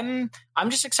 I'm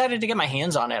just excited to get my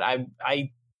hands on it.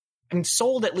 I'm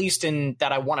sold, at least in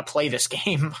that I want to play this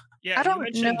game. Yeah, I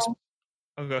don't know.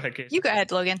 Oh, go ahead, Casey. You go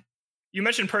ahead, Logan. You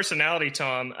mentioned personality,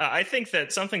 Tom. I think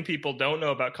that something people don't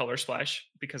know about Color Splash,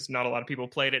 because not a lot of people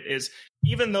played it, is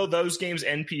even though those games'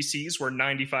 NPCs were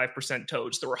 95%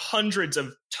 Toads, there were hundreds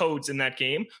of Toads in that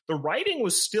game, the writing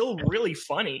was still really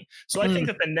funny. So I think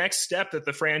that the next step that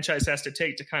the franchise has to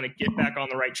take to kind of get back on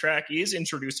the right track is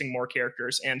introducing more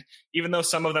characters. And even though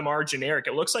some of them are generic,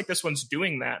 it looks like this one's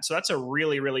doing that. So that's a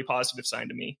really, really positive sign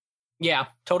to me. Yeah,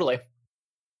 totally.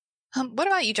 What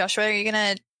about you, Joshua? Are you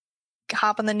going to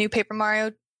hop on the new Paper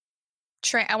Mario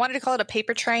train? I wanted to call it a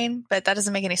paper train, but that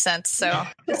doesn't make any sense. So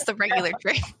it's the regular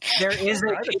train. There is a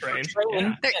paper train.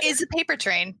 Yeah. There is a paper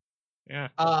train. Yeah.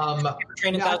 I've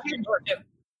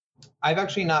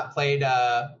actually not played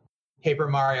Paper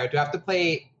Mario. Do I have to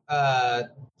play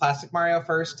Plastic Mario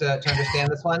first to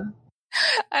understand this one?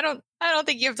 I don't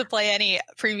think you have to play any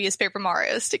previous Paper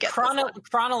Marios to get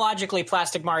chronologically.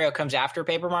 Plastic Mario comes after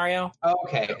Paper Mario.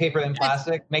 Okay, paper then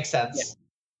plastic makes sense. Yeah.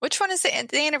 Which one is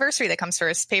the anniversary that comes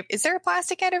first? Is there a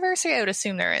plastic anniversary? I would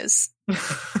assume there is.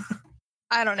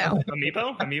 I don't know.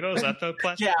 Amiibo? Is that the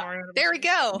plastic Mario anniversary? There we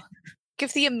go.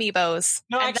 Give the amiibos.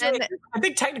 No, actually, I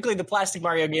think technically the Plastic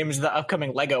Mario game is the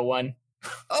upcoming Lego one.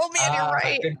 Oh man, you're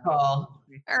right. Good call.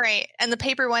 All right. And the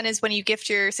paper one is when you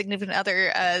gift your significant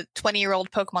other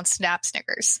 20-year-old Pokemon Snap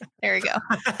Snickers. There you go.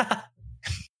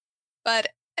 But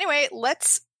anyway,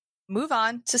 let's move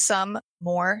on to some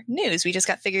more news. We just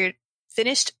got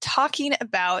finished talking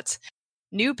about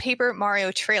new Paper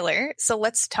Mario trailer. So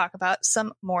let's talk about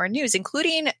some more news,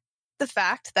 including the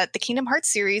fact that the Kingdom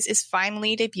Hearts series is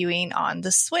finally debuting on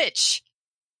the Switch,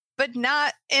 but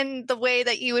not in the way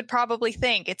that you would probably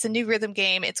think. It's a new rhythm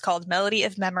game. It's called Melody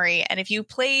of Memory. And if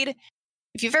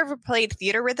you've ever played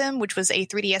Theater Rhythm, which was a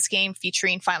 3DS game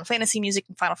featuring Final Fantasy music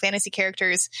and Final Fantasy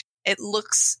characters, it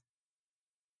looks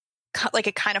like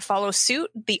it kind of follows suit.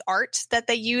 The art that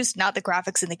they used, not the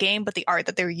graphics in the game, but the art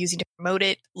that they were using to promote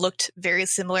it, looked very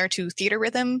similar to Theater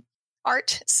Rhythm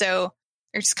art. So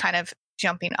they're just kind of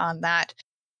jumping on that.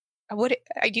 Do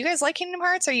you guys like Kingdom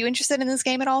Hearts? Are you interested in this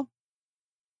game at all?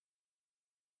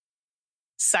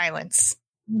 Silence.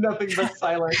 Nothing but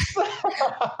silence.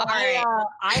 All right.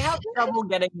 I have trouble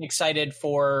getting excited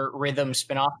for rhythm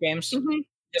spin-off games. Mm-hmm.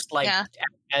 Just like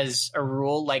as a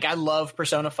rule, like I love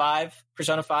Persona 5.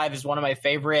 Persona 5 is one of my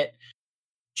favorite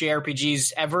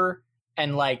JRPGs ever.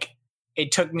 And like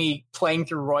it took me playing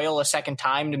through Royal a second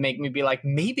time to make me be like,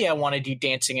 maybe I want to do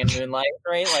Dancing in Moonlight,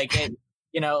 right? Like it,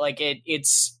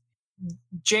 it's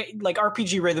like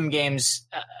RPG rhythm games.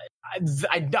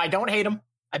 I don't hate them.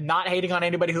 I'm not hating on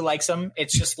anybody who likes them.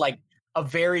 It's just like a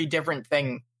very different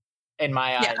thing in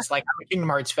my eyes. Like I'm a Kingdom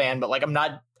Hearts fan, but like I'm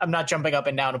not jumping up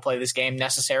and down to play this game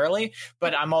necessarily,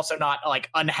 but I'm also not like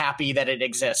unhappy that it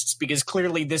exists, because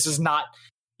clearly this is not,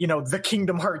 the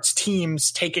Kingdom Hearts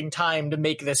teams taking time to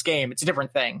make this game. It's a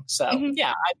different thing. So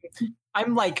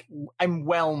I'm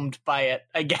whelmed by it,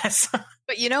 I guess.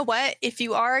 But you know what? If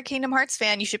you are a Kingdom Hearts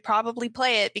fan, you should probably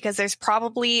play it, because there's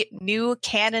probably new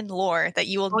canon lore that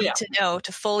you will need to know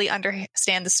to fully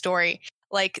understand the story.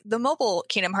 Like the mobile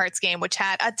Kingdom Hearts game, which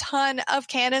had a ton of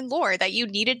canon lore that you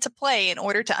needed to play in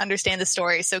order to understand the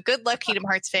story. So good luck, Kingdom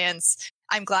Hearts fans.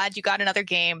 I'm glad you got another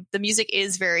game. The music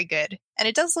is very good, and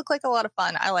it does look like a lot of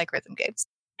fun. I like rhythm games.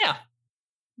 Yeah.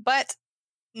 But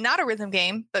not a rhythm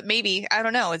game, but maybe, I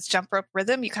don't know, it's jump rope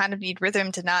rhythm. You kind of need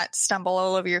rhythm to not stumble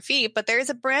all over your feet. But there is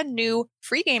a brand new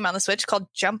free game on the Switch called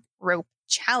Jump Rope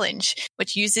Challenge,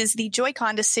 which uses the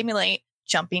Joy-Con to simulate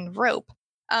jumping rope.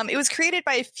 It was created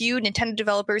by a few Nintendo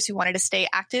developers who wanted to stay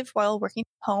active while working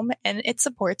from home, and it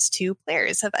supports 2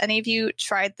 players. Have any of you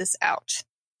tried this out?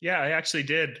 Yeah, I actually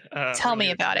did. Tell me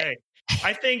about it.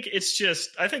 I think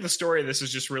the story of this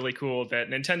is just really cool, that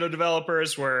Nintendo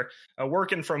developers were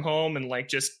working from home and like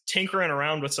just tinkering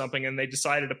around with something, and they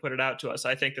decided to put it out to us.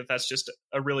 I think that that's just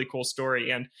a really cool story,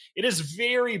 and it is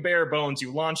very bare bones.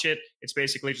 You launch it, it's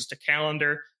basically just a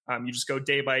calendar. You just go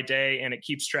day by day, and it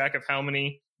keeps track of how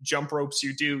many jump ropes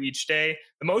you do each day.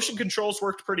 The motion controls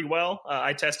worked pretty well.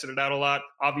 I tested it out a lot.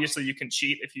 Obviously, you can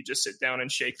cheat if you just sit down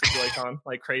and shake the Joy-Con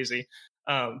like crazy.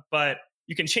 But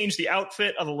you can change the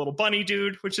outfit of the little bunny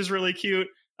dude, which is really cute.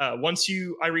 I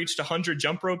reached 100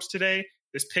 jump ropes today.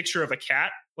 This picture of a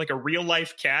cat, like a real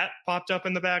life cat, popped up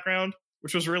in the background,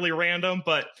 which was really random.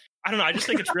 But I don't know. I just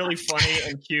think it's really funny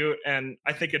and cute. And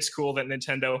I think it's cool that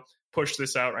Nintendo pushed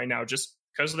this out right now just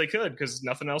because they could, because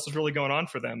nothing else is really going on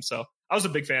for them. So I was a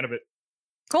big fan of it.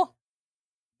 Cool.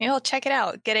 I'll check it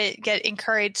out. Get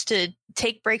encouraged to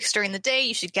take breaks during the day.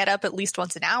 You should get up at least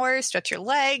once an hour, stretch your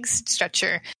legs, stretch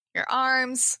your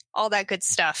arms, all that good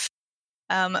stuff.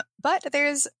 But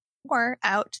there's more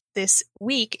out this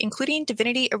week, including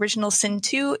Divinity Original Sin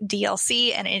 2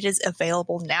 DLC, and it is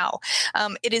available now.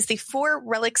 It is the 4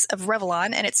 Relics of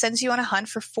Revlon, and it sends you on a hunt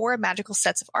for 4 magical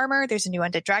sets of armor. There's a new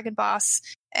undead dragon boss,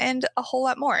 and a whole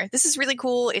lot more. This is really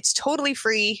cool. It's totally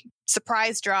free.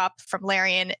 Surprise drop from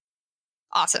Larian.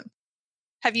 Awesome.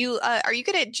 Are you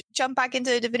going to jump back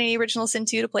into Divinity Original Sin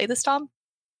 2 to play this, Tom?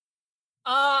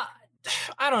 I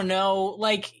don't know.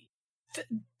 Like,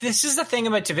 this is the thing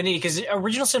about Divinity, because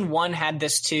Original Sin 1 had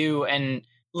this too, and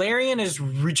Larian is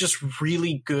just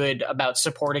really good about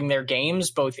supporting their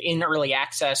games, both in early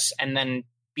access and then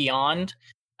beyond.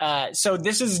 So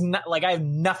this is not, like, I have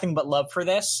nothing but love for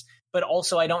this, but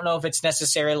also I don't know if it's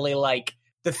necessarily like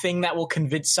the thing that will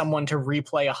convince someone to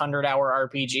replay a 100-hour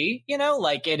RPG,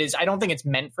 like it is. I don't think it's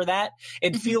meant for that.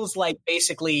 It feels like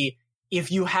basically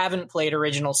if you haven't played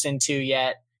Original Sin 2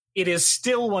 yet, it is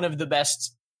still one of the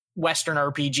best Western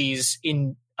RPGs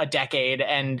in a decade,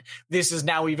 and this is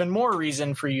now even more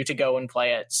reason for you to go and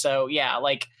play it. So yeah,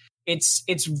 like it's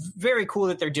very cool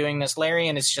that they're doing this.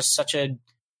 Larian is just such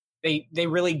they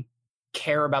really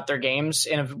care about their games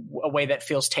in a way that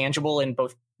feels tangible in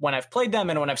both when I've played them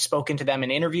and when I've spoken to them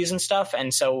in interviews and stuff.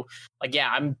 And so like, yeah,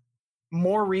 I'm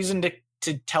more reason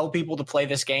to tell people to play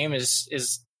this game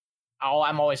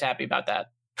I'm always happy about that.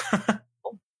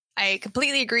 I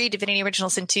completely agree. Divinity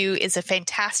Original Sin 2 is a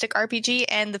fantastic RPG,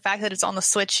 and the fact that it's on the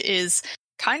Switch is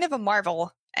kind of a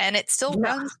marvel, and it still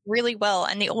runs really well.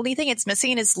 And the only thing it's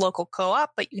missing is local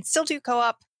co-op, but you can still do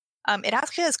co-op. It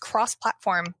actually has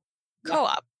cross-platform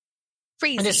co-op.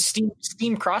 Crazy. And it's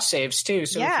Steam cross saves too.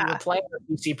 So if you were playing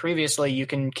on PC previously, you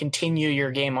can continue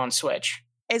your game on Switch.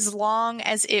 As long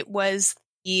as it was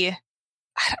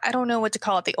I don't know what to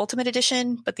call it, the Ultimate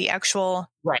Edition, but the actual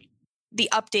the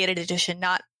updated edition,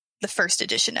 not the first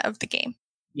edition of the game.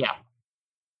 Yeah.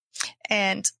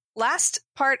 And last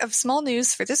part of small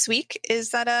news for this week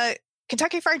is that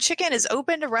Kentucky Fried Chicken has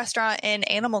opened a restaurant in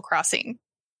Animal Crossing.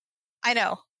 I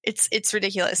know. It's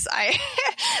ridiculous.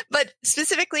 But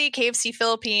specifically, KFC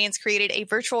Philippines created a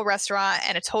virtual restaurant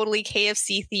and a totally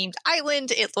KFC themed island.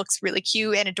 It looks really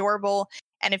cute and adorable.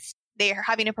 And if they are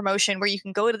having a promotion where you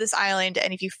can go to this island,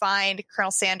 and if you find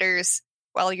Colonel Sanders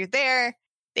while you're there,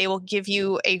 they will give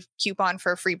you a coupon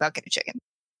for a free bucket of chicken.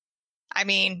 I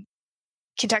mean,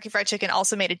 Kentucky Fried Chicken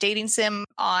also made a dating sim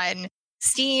on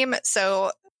Steam.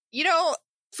 So,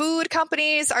 food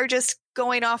companies are just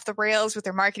going off the rails with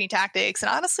their marketing tactics, and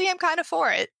honestly, I'm kind of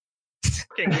for it.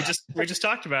 Okay, we just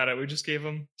talked about it. We just gave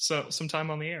them some time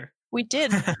on the air. We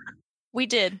did.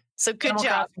 So good Animal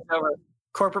job. Over.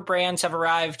 Corporate brands have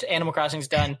arrived. Animal Crossing's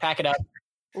done. Pack it up.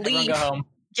 Leave. Everyone go home.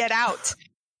 Get out.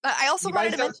 I also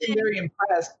wanted to mention. Very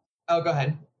impressed. Oh, go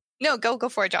ahead. No, go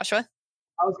for it, Joshua.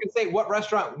 I was going to say, what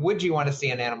restaurant would you want to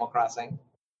see in Animal Crossing?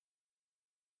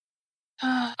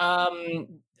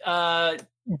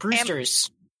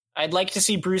 Brewster's. I'd like to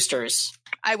see Brewster's.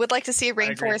 I would like to see a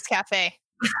Rainforest Cafe.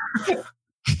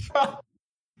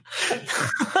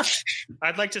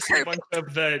 I'd like to see a bunch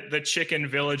of the chicken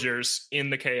villagers in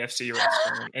the KFC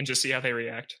restaurant and just see how they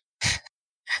react.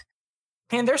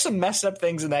 Man, there's some messed up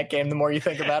things in that game the more you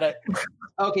think about it.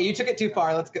 Okay, you took it too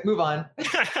far. Let's move on.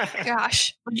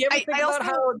 Gosh. You ever think about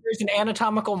how there's an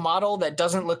anatomical model that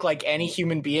doesn't look like any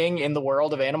human being in the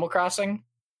world of Animal Crossing?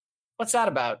 What's that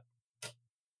about?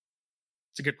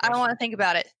 It's a good question. I don't want to think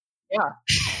about it. Yeah.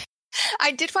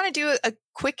 I did want to do a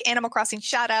quick Animal Crossing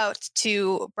shout out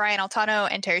to Brian Altano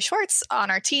and Terry Schwartz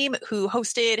on our team who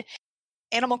hosted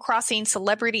Animal Crossing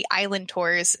Celebrity Island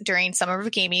Tours during Summer of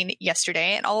Gaming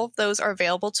yesterday. And all of those are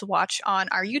available to watch on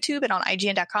our YouTube and on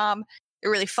IGN.com.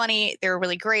 They're really funny. They're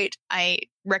really great. I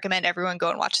recommend everyone go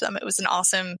and watch them. It was an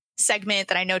awesome segment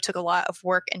that I know took a lot of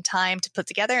work and time to put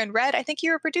together. And Red, I think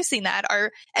you were producing that,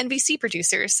 our NVC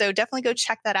producer. So definitely go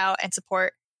check that out and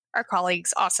support our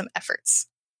colleagues' awesome efforts.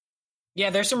 Yeah,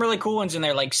 there's some really cool ones in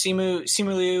there. Like Simu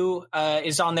Liu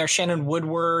is on there. Shannon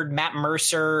Woodward, Matt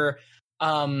Mercer,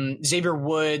 Xavier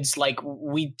Woods. Like,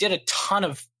 we did a ton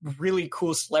of really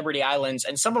cool celebrity islands,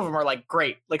 and some of them are like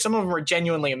great. Like, some of them are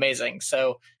genuinely amazing.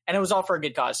 So, and it was all for a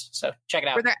good cause. So check it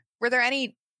out. Were there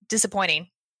any disappointing?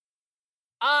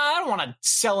 I don't want to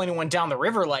sell anyone down the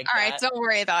river like that. All right, don't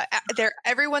worry about it.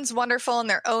 Everyone's wonderful in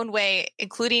their own way,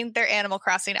 including their Animal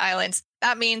Crossing islands.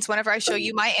 That means whenever I show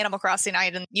you my Animal Crossing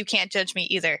island, you can't judge me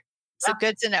either. So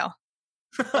good to know.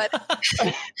 But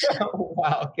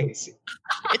wow, Casey.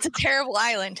 It's a terrible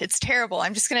island. It's terrible.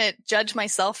 I'm just going to judge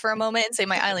myself for a moment and say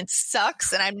my island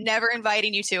sucks, and I'm never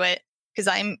inviting you to it because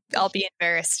I'll be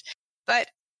embarrassed. But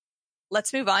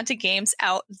let's move on to games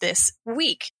out this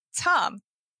week. Tom,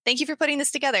 thank you for putting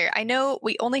this together. I know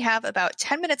we only have about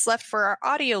 10 minutes left for our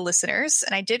audio listeners,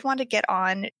 and I did want to get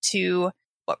on to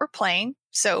what we're playing.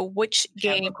 So which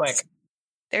games? Quick.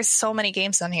 There's so many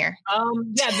games on here.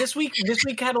 Yeah, this week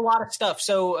had a lot of stuff.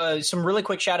 So some really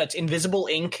quick shout outs. Invisible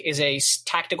Inc. is a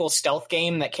tactical stealth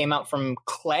game that came out from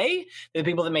Clay. They're the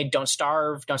people that made Don't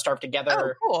Starve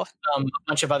Together. Oh, cool. A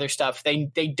bunch of other stuff. They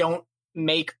don't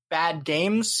make bad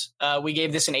games. We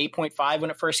gave this an 8.5 when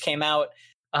it first came out.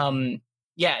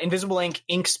 Yeah, Invisible Inc.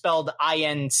 Inc. spelled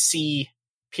INC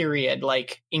period,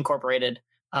 like incorporated.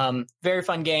 Very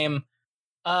fun game.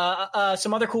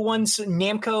 Some other cool ones.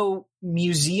 Namco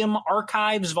Museum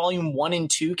Archives Volume 1 and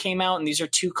 2 came out, and these are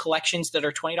two collections that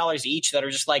are $20 each that are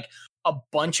just like a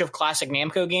bunch of classic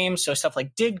Namco games. So stuff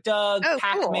like Dig Dug,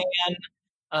 Pac-Man,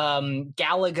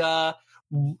 Galaga.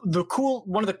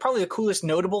 Probably the coolest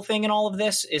notable thing in all of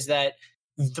this is that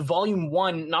the Volume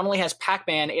 1 not only has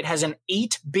Pac-Man, it has an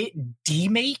 8-bit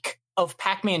demake of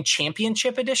Pac-Man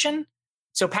Championship Edition.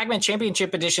 So Pac-Man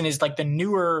Championship Edition is like the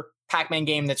newer Pac-Man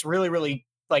game that's really, really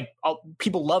like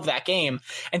people love that game.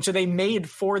 And so they made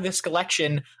for this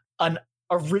collection an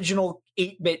original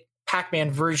 8-bit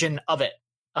Pac-Man version of it.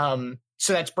 So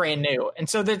that's brand new. And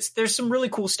so there's some really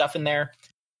cool stuff in there.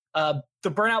 The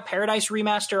Burnout Paradise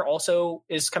remaster also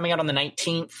is coming out on the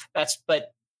 19th.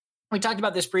 But we talked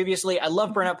about this previously. I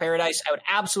love Burnout Paradise. I would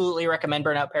absolutely recommend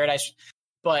Burnout Paradise,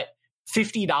 but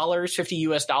 $50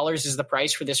 US is the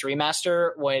price for this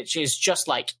remaster, which is just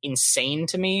like insane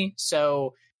to me.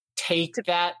 So take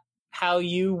that how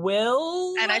you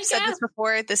will. And I've said this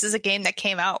before. This is a game that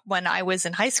came out when I was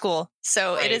in high school.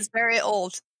 So It is very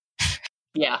old.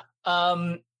 Yeah.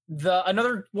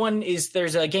 Another one is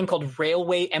there's a game called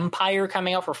Railway Empire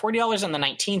coming out for $40 on the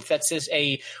 19th. That's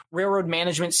a railroad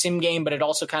management sim game, but it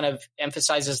also kind of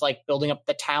emphasizes like building up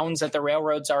the towns that the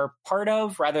railroads are part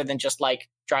of rather than just like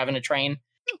driving a train.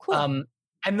 Oh, cool.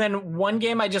 And then one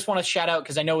game I just want to shout out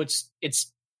because I know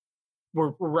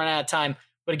we're running out of time,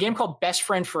 but a game called Best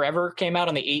Friend Forever came out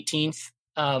on the 18th.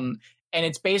 And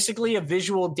it's basically a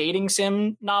visual dating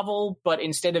sim novel, but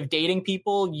instead of dating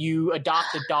people, you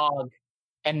adopt a dog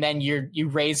and then you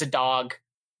raise a dog.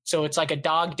 So it's like a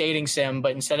dog dating sim,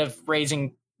 but instead of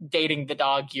dating the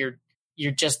dog, you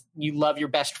love your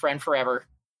best friend forever.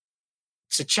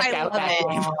 So check out that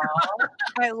game.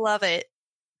 I love it.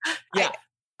 Yeah.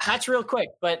 That's real quick,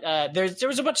 but there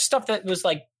was a bunch of stuff that was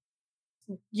like,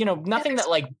 nothing that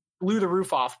like blew the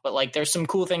roof off, but like there's some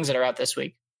cool things that are out this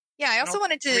week. Yeah, I also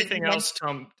wanted to. Everything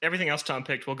else Tom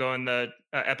picked will go in the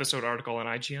episode article on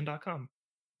IGN.com.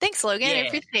 Thanks, Logan. Yeah. I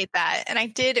appreciate that. And I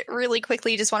did really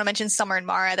quickly just want to mention Summer and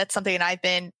Mara. That's something that I've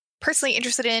been personally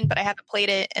interested in, but I haven't played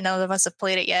it, and none of us have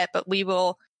played it yet. But we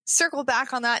will circle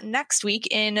back on that next week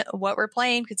in what we're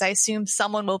playing, because I assume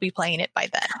someone will be playing it by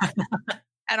then.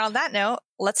 And on that note,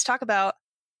 let's talk about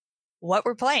what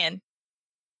we're playing.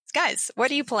 Guys,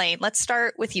 what are you playing? Let's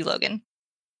start with you, Logan.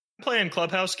 I'm playing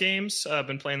Clubhouse games. I've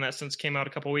been playing that since it came out a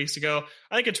couple weeks ago.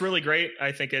 I think it's really great.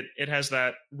 I think it has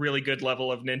that really good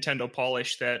level of Nintendo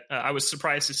polish that I was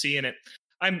surprised to see in it.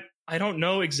 I don't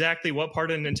know exactly what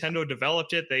part of Nintendo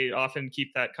developed it. They often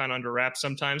keep that kind of under wraps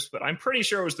sometimes, but I'm pretty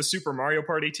sure it was the Super Mario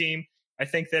Party team. I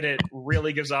think that it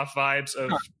really gives off vibes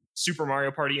of Super Mario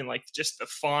Party and like just the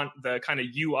font, the kind of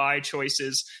UI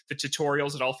choices, the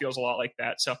tutorials. It all feels a lot like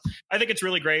that. So I think it's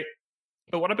really great.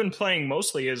 But what I've been playing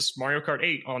mostly is Mario Kart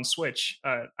 8 on Switch.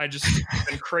 I just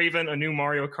been craving a new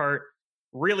Mario Kart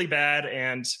really bad,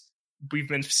 and we've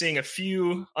been seeing a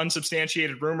few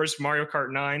unsubstantiated rumors of Mario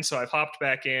Kart 9, so I've hopped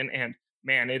back in, and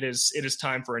man, it is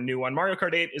time for a new one. Mario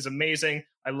Kart 8 is amazing.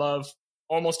 I love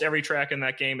almost every track in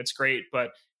that game. It's great,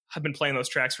 but I've been playing those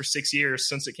tracks for 6 years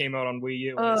since it came out on Wii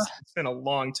U. It's been a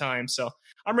long time, so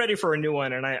I'm ready for a new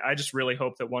one, and I just really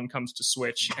hope that one comes to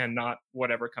Switch and not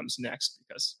whatever comes next,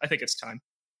 because I think it's time.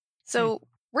 So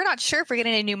we're not sure if we're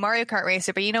getting a new Mario Kart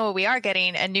racer, but you know what we are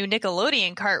getting? A new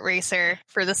Nickelodeon kart racer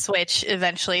for the Switch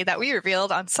eventually that we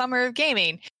revealed on Summer of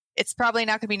Gaming. It's probably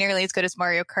not going to be nearly as good as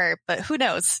Mario Kart, but who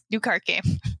knows? New kart game.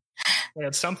 Yeah,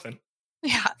 it's something.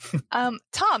 Yeah.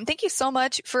 Tom, thank you so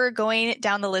much for going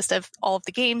down the list of all of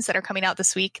the games that are coming out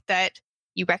this week that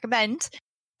you recommend.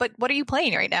 But what are you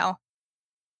playing right now?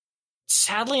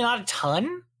 Sadly, not a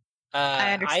ton.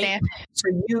 I understand.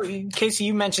 Casey,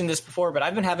 you mentioned this before, but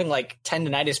I've been having like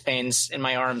tendonitis pains in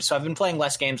my arms, so I've been playing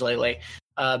less games lately.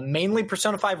 Mainly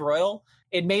Persona 5 Royal.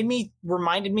 It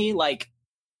reminded me like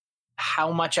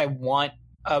how much I want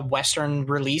a Western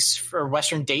release or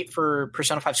Western date for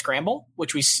Persona 5 Scramble,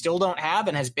 which we still don't have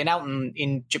and has been out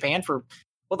in Japan for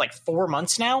like 4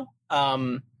 months now.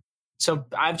 So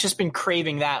I've just been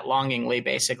craving that longingly,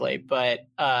 basically. But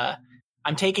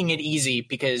I'm taking it easy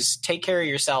because take care of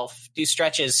yourself, do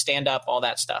stretches, stand up, all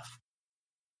that stuff.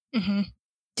 Mm-hmm.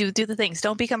 Do the things.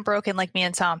 Don't become broken like me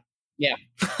and Tom. Yeah.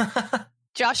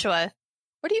 Joshua,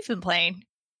 what have you been playing?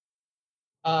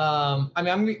 I'm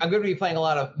going to be playing a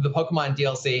lot of the Pokemon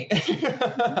DLC.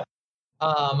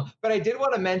 But I did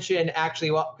want to mention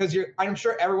actually, because I'm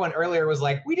sure everyone earlier was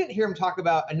like, we didn't hear him talk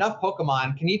about enough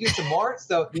Pokemon. Can you do some more?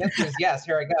 So the answer is yes.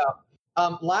 Here I go.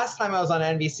 Last time I was on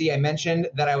NVC, I mentioned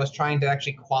that I was trying to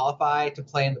actually qualify to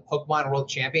play in the Pokemon World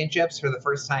Championships for the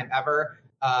first time ever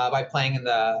by playing in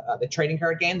the trading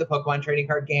card game, the Pokemon trading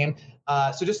card game.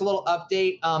 So just a little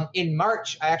update. In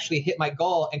March, I actually hit my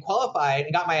goal and qualified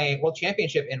and got my World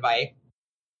Championship invite.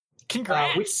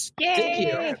 Congrats!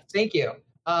 Thank you.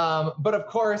 But of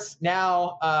course,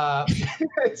 now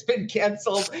it's been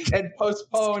canceled and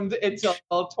postponed until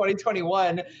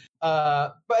 2021.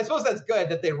 But I suppose that's good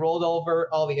that they rolled over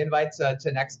all the invites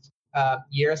to next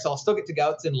year. So I'll still get to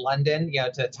go. It's in London,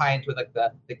 to tie into like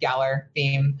the Galar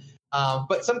theme.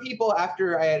 But some people,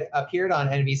 after I had appeared on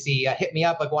NVC, hit me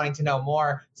up like wanting to know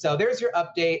more. So there's your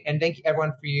update, and thank you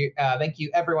everyone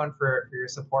for your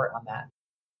support on that.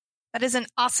 That is an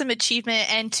awesome achievement.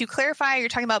 And to clarify, you're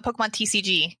talking about Pokemon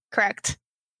TCG, correct?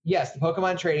 Yes, the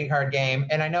Pokemon trading card game.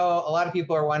 And I know a lot of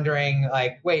people are wondering,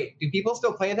 like, wait, do people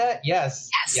still play that? Yes,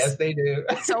 they do.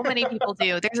 So many people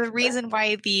do. There's a reason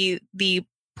why the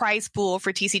prize pool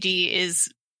for TCG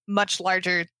is much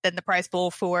larger than the prize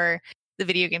pool for the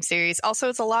video game series. Also,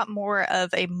 it's a lot more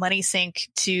of a money sink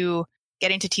to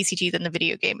get into TCG than the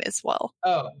video game as well.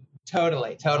 Oh,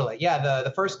 Totally. Yeah,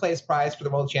 the first place prize for the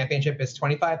World Championship is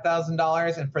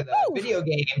 $25,000, and for the video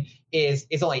game is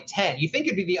only 10. You think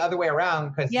it'd be the other way around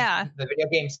because the video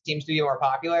game seems to be more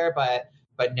popular,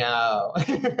 but no.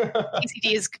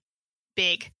 ECD is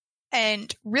big.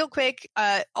 And real quick,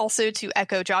 also to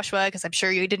echo Joshua, because I'm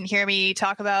sure you didn't hear me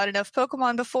talk about enough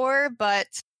Pokemon before, but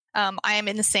I am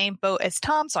in the same boat as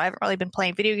Tom, so I haven't really been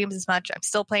playing video games as much. I'm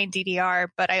still playing DDR,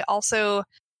 but I also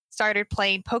started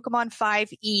playing Pokemon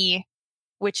 5e,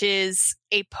 which is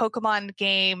a Pokemon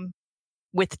game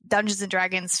with Dungeons &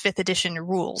 Dragons 5th edition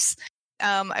rules.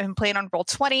 I've been playing on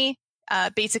Roll20.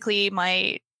 Basically,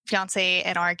 my fiance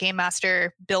and our game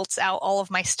master built out all of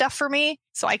my stuff for me,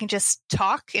 so I can just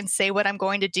talk and say what I'm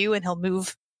going to do, and he'll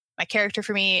move my character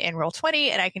for me in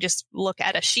Roll20, and I can just look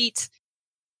at a sheet.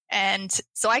 And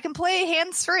so I can play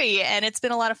hands-free, and it's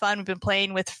been a lot of fun. We've been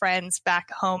playing with friends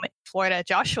back home in Florida.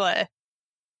 Joshua,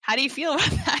 how do you feel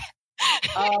about that?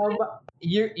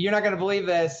 You're not going to believe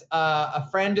this. A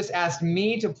friend just asked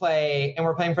me to play, and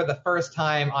we're playing for the first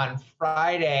time on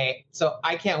Friday. So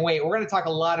I can't wait. We're going to talk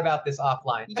a lot about this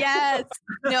offline. Yes.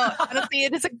 No, honestly,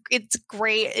 it's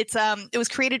great. It was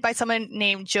created by someone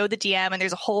named Joe the DM, and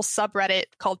there's a whole subreddit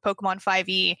called Pokemon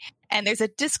 5e, and there's a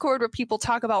Discord where people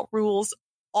talk about rules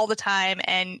all the time,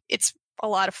 and it's a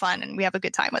lot of fun, and we have a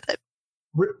good time with it.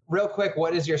 Real quick,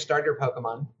 what is your starter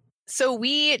Pokemon? So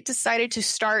we decided to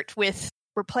start with,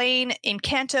 we're playing in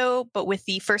Kanto, but with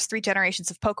the first 3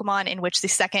 generations of Pokemon, in which the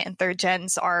second and third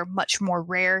gens are much more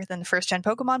rare than the first gen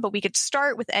Pokemon, but we could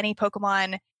start with any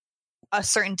Pokemon a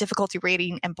certain difficulty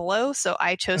rating and below. So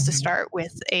I chose to start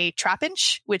with a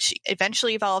Trapinch, which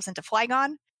eventually evolves into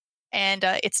Flygon, and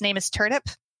its name is Turnip.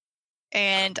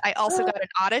 And I also got an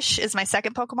Oddish as my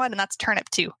second Pokemon, and that's Turnip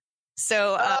too.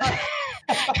 So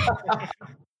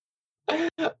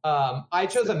I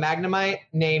chose a Magnemite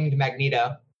named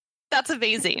Magneto. That's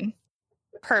amazing.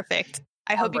 Perfect.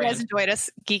 I hope you guys enjoyed us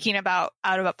geeking out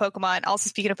about Pokemon. Also,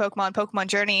 speaking of Pokemon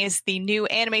Journeys, the new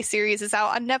anime series is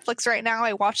out on Netflix right now.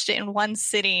 I watched it in one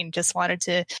sitting. Just wanted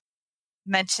to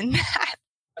mention that.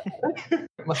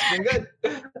 Must have been good.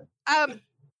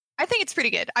 I think it's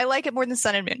pretty good. I like it more than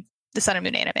Sun and Moon, the Sun and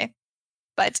Moon anime.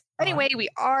 But anyway, we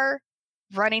are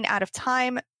running out of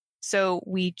time. So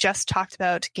we just talked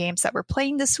about games that we're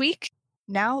playing this week.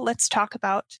 Now let's talk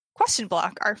about Question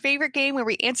Block, our favorite game where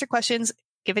we answer questions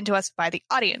given to us by the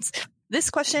audience.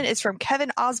 This question is from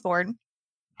Kevin Osborne,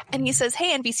 and he says,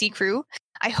 "Hey, NVC crew,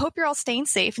 I hope you're all staying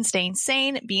safe and staying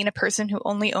sane. Being a person who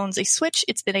only owns a Switch,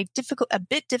 it's been a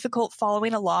bit difficult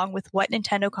following along with what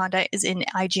Nintendo content is in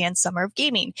IGN Summer of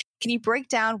Gaming. Can you break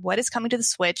down what is coming to the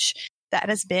Switch that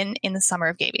has been in the Summer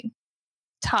of Gaming?"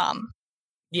 Tom.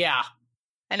 Yeah.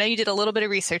 I know you did a little bit of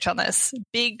research on this.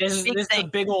 This is a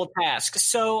big old task.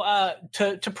 So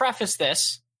to preface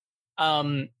this,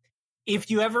 if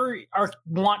you ever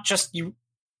want just you,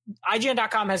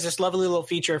 IGN.com has this lovely little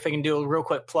feature, if I can do a real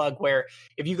quick plug, where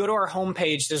if you go to our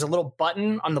homepage, there's a little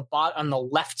button on the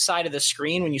left side of the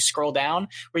screen when you scroll down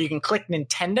where you can click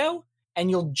Nintendo, and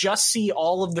you'll just see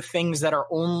all of the things that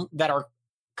are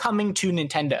coming to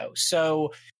Nintendo.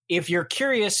 So if you're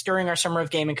curious during our Summer of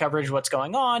Gaming coverage what's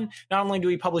going on, not only do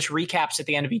we publish recaps at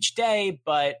the end of each day,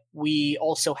 but we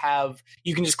also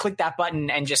you can just click that button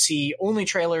and just see only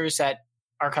trailers that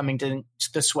are coming to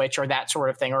the Switch or that sort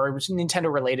of thing, or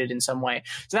Nintendo related in some way.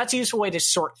 So that's a useful way to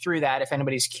sort through that if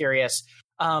anybody's curious.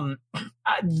 We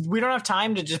don't have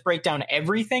time to just break down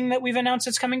everything that we've announced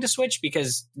that's coming to Switch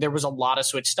because there was a lot of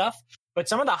Switch stuff. But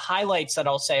some of the highlights that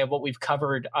I'll say of what we've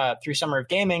covered through Summer of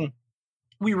Gaming,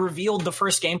 we revealed the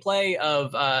first gameplay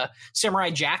of Samurai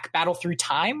Jack Battle Through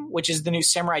Time, which is the new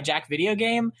Samurai Jack video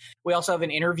game. We also have an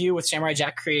interview with Samurai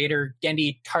Jack creator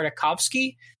Gendy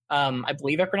Tartakovsky. I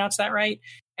believe I pronounced that right.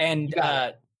 And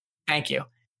thank you.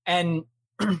 And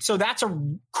so that's a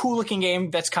cool looking game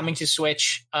that's coming to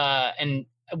Switch and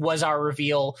was our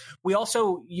reveal. We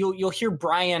also, you'll hear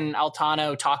Brian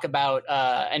Altano talk about,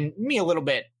 and me a little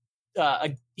bit,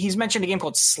 he's mentioned a game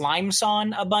called Slime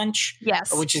Son a bunch,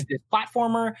 yes, which is this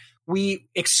platformer. We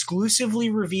exclusively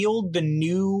revealed the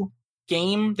new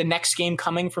game, the next game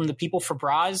coming from the people for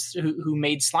Braz who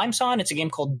made Slime Son. It's a game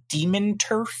called Demon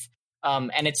Turf.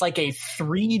 And it's like a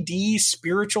 3D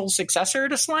spiritual successor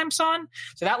to Slime Son.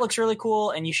 So that looks really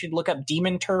cool. And you should look up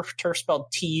Demon Turf, turf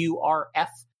spelled Turf,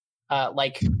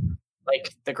 like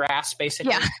the grass,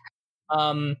 basically.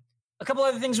 Yeah. A couple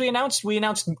other things we announced. We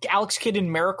announced Alex Kidd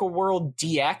in Miracle World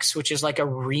DX, which is like a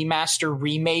remaster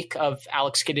remake of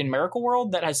Alex Kidd in Miracle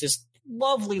World that has this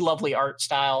lovely, lovely art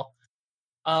style.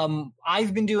 I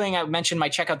mentioned my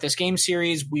Check Out This Game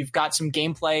series. We've got some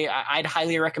gameplay. I'd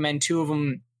highly recommend two of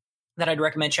them. that I'd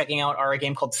recommend checking out are a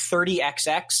game called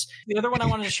 30XX. The other one I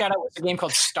wanted to shout out was a game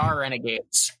called Star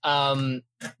Renegades,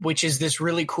 which is this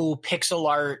really cool pixel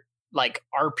art, like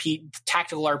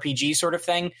tactical RPG sort of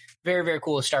thing. Very, very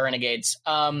cool, Star Renegades.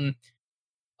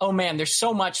 Oh man, there's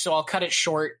so much, so I'll cut it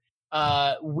short.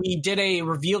 We did a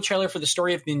reveal trailer for the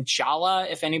Story of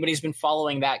Ninjala. If anybody's been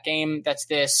following that game, that's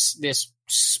this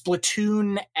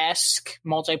Splatoon-esque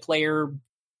multiplayer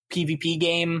PvP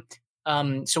game.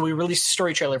 So we released a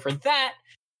story trailer for that.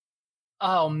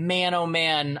 Oh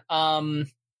man.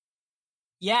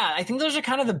 Yeah, I think those are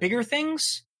kind of the bigger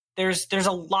things. There's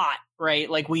a lot, right?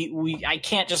 Like I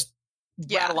can't just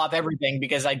rattle off everything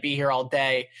because I'd be here all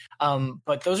day.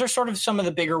 But those are sort of some of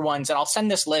the bigger ones. And I'll send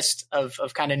this list of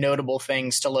kind of notable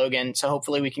things to Logan. So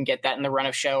hopefully we can get that in the run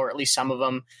of show, or at least some of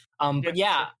them. But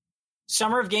yeah,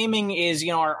 Summer of Gaming is,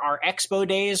 our expo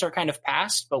days are kind of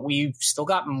past, but we've still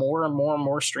got more and more and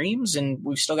more streams, and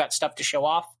we've still got stuff to show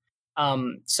off.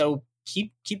 So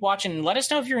keep watching and let us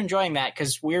know if you're enjoying that,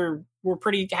 because we're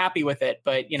pretty happy with it.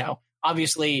 But,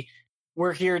 obviously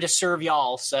we're here to serve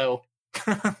y'all. So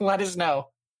let us know.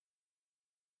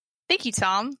 Thank you,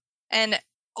 Tom. And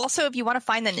also, if you want to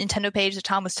find the Nintendo page that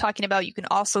Tom was talking about, you can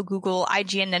also Google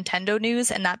IGN Nintendo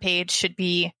News, and that page should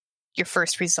be your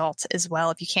first result as well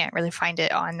if you can't really find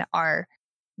it on our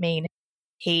main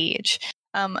page.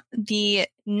 The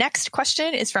next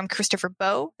question is from Christopher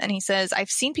Bow, and he says, I've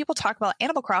seen people talk about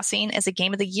Animal Crossing as a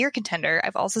Game of the Year contender.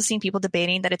 I've also seen people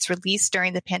debating that its release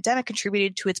during the pandemic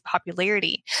contributed to its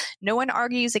popularity. No one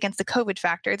argues against the COVID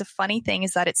factor. The funny thing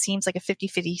is that it seems like a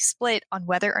 50-50 split on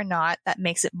whether or not that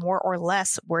makes it more or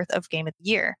less worth of Game of the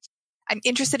Year. I'm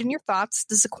interested in your thoughts.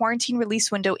 Does the quarantine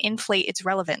release window inflate its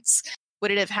relevance? Would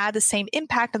it have had the same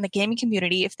impact on the gaming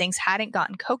community if things hadn't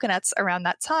gotten coconuts around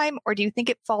that time, or do you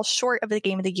think it falls short of the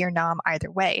Game of the Year nom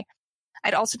either way?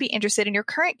 I'd also be interested in your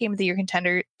current Game of the Year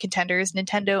contenders,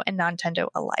 Nintendo and non-Nintendo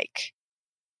alike.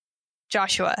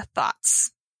 Joshua,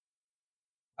 thoughts?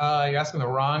 You're asking the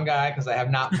wrong guy, because I have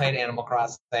not played Animal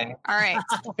Crossing. All right.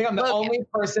 I think I'm the only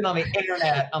person on the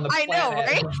internet on the planet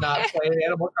who's not played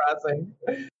Animal Crossing.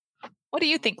 What do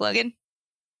you think, Logan?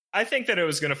 I think that it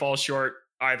was going to fall short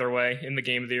either way in the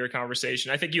Game of the Year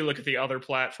conversation. I think you look at the other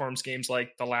platforms, games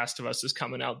like The Last of Us is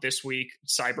coming out this week,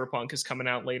 Cyberpunk is coming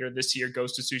out later this year,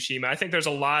 Ghost of Tsushima. I think there's a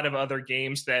lot of other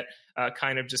games that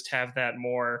kind of just have that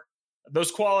more,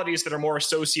 those qualities that are more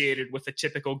associated with the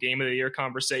typical Game of the Year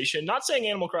conversation. Not saying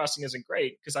Animal Crossing isn't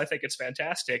great, because I think it's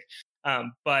fantastic.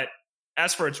 But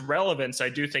as for its relevance, I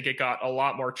do think it got a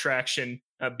lot more traction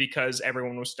because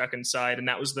everyone was stuck inside, and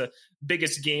that was the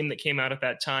biggest game that came out at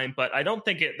that time. But I don't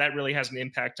think that really has an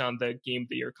impact on the Game of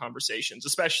the Year conversations,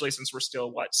 especially since we're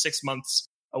still 6 months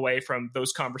away from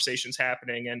those conversations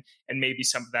happening, and maybe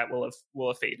some of that will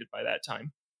have faded by that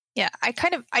time. Yeah, I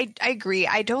agree.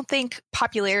 I don't think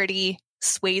popularity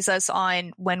sways us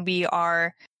on when we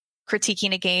are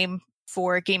critiquing a game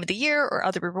for Game of the Year or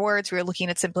other rewards. We're looking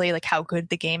at simply like how good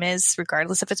the game is,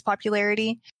 regardless of its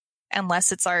popularity,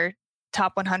 unless it's our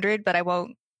top 100, but I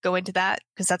won't go into that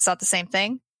because that's not the same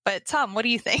thing. But Tom, what do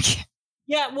you think?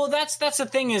 Yeah, well, that's the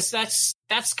thing, is that's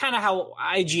kind of how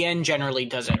IGN generally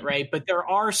does it, right? But there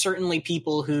are certainly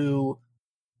people who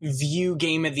view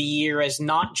Game of the Year as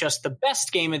not just the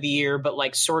best Game of the Year, but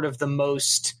like sort of the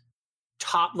most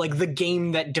top, like the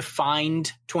game that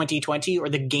defined 2020 or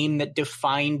the game that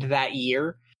defined that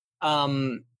year.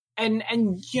 And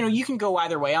you can go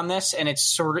either way on this, and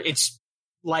it's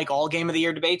like all Game of the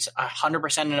Year debates,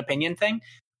 100% an opinion thing.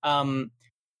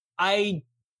 I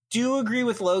do agree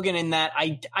with Logan in that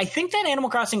I think that Animal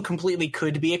Crossing completely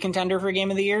could be a contender for Game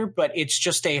of the Year, but it's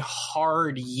just a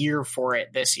hard year for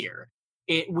it this year.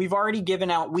 We gave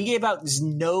out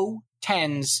no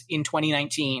 10s in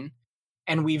 2019,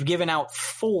 and we've given out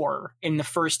 4 in the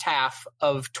first half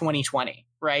of 2020,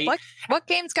 right? What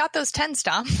games got those 10s,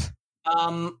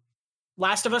 Tom?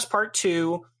 Last of Us Part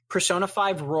 2, Persona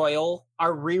 5 Royal,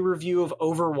 our re-review of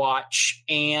Overwatch,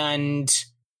 and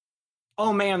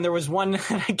oh man, there was one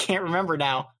that I can't remember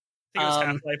now. I think it was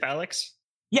Half-Life Alyx.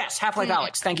 Yes, Half-Life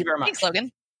Alyx. Thank you very much. Thanks,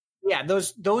 Logan. Yeah,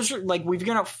 those are like, we've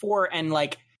given out 4, and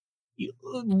like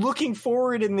looking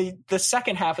forward in the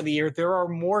second half of the year, there are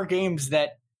more games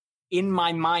that in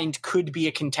my mind could be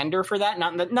a contender for that.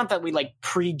 Not that we like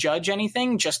prejudge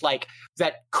anything, just like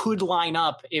that could line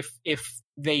up if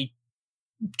they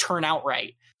turn out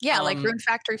right. Yeah, like Rune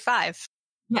Factory 5.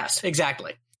 Yes,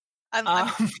 exactly.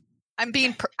 I'm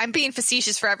being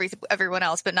facetious for everyone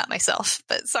else, but not myself.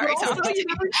 But sorry, Tom.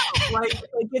 Like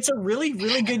it's a really,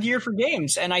 really good year for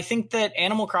games, and I think that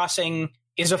Animal Crossing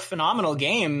is a phenomenal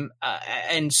game,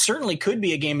 and certainly could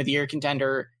be a Game of the Year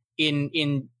contender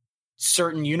in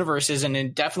certain universes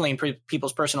and definitely in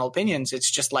people's personal opinions, it's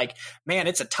just like, man,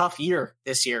 it's a tough year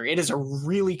this year. It is a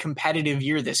really competitive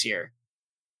year this year.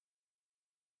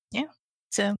 Yeah.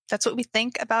 So that's what we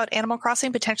think about Animal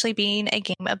Crossing potentially being a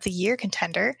Game of the Year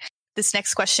contender. This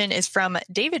next question is from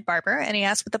David Barber, and he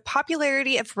asks, with the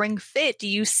popularity of Ring Fit, do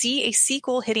you see a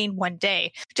sequel hitting one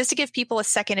day, just to give people a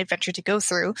second adventure to go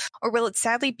through? Or will it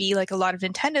sadly be like a lot of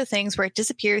Nintendo things where it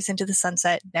disappears into the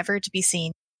sunset, never to be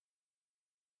seen?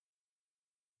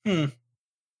 I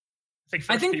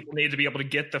think people need to be able to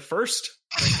get the first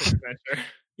Ring Fit adventure.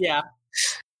 Yeah,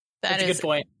 that's a good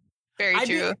point. Very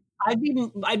true.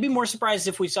 I'd be more surprised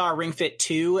if we saw a Ring Fit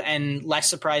 2 and less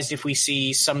surprised if we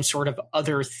see some sort of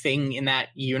other thing in that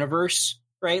universe,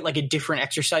 right? Like a different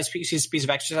piece of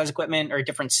exercise equipment or a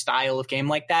different style of game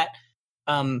like that.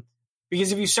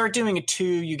 Because if you start doing a 2,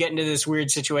 you get into this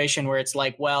weird situation where it's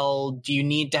like, well, do you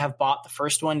need to have bought the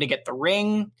first one to get the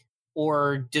ring?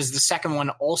 Or does the second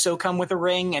one also come with a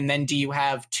ring? And then do you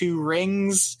have 2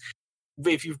 rings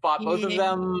if you've bought both of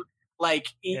them?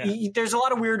 Like, there's a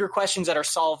lot of weirder questions that are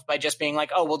solved by just being like,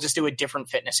 oh, we'll just do a different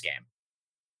fitness game.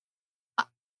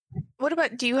 What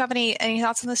about, do you have any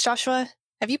thoughts on this, Joshua?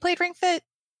 Have you played Ring Fit?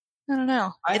 I don't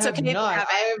know. It's okay. Not.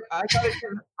 I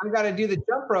got to do the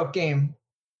jump rope game.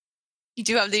 You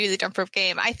do have to do the jump rope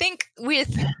game. I think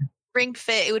with Ring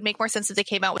Fit, it would make more sense if they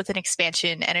came out with an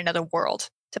expansion and another world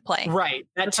to play. Right.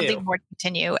 That too. Something more to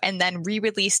continue, and then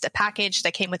re-released a package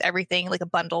that came with everything, like a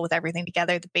bundle with everything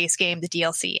together, the base game, the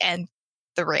DLC, and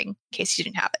the ring, in case you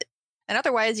didn't have it. And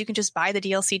otherwise, you can just buy the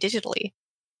DLC digitally.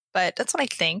 But that's what I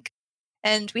think.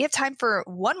 And we have time for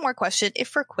one more question,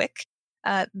 if we're quick.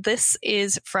 This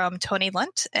is from Tony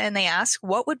Lunt, and they ask,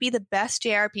 what would be the best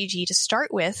JRPG to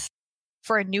start with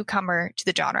for a newcomer to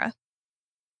the genre?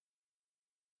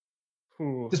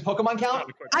 Does Pokemon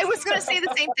count? I was going to say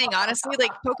the same thing, honestly.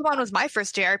 Like, Pokemon was my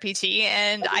first JRPG,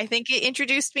 and I think it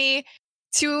introduced me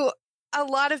to a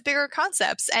lot of bigger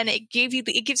concepts, and it gives you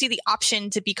the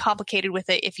option to be complicated with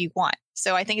it if you want.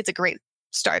 So I think it's a great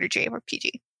starter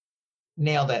JRPG.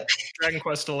 Nailed it. Dragon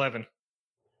Quest XI.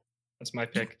 That's my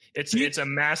pick. It's a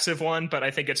massive one, but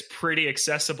I think it's pretty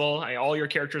accessible. All your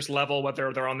characters level,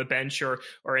 whether they're on the bench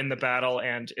or in the battle,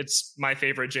 and it's my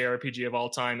favorite JRPG of all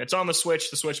time. It's on the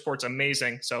Switch. The Switch port's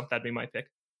amazing, so that'd be my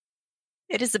pick.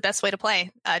 It is the best way to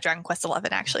play Dragon Quest XI,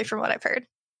 actually, from what I've heard.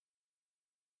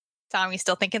 Tom, you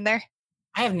still thinking there?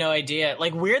 I have no idea.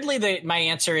 Like, weirdly, my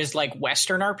answer is like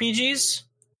Western RPGs.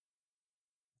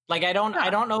 Like, I don't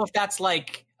know if that's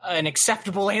like an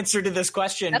acceptable answer to this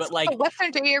question, but like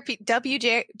Western WRPG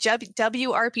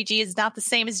is not the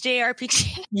same as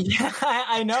JRPG. Yeah,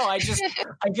 I know. I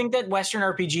think that Western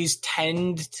RPGs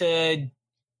tend to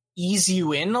ease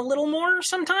you in a little more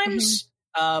sometimes.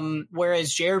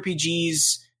 Whereas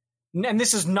JRPGs, and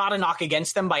this is not a knock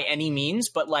against them by any means,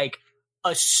 but like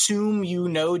assume you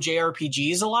know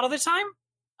JRPGs a lot of the time,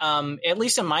 at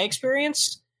least in my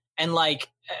experience. And I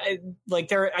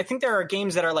think there are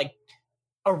games that are like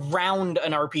around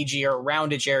an RPG or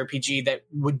around a JRPG that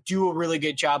would do a really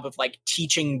good job of like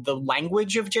teaching the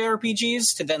language of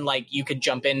JRPGs to then like you could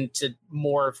jump into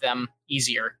more of them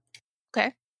easier.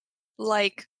 Okay.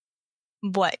 Like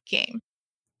what game?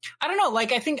 I don't know.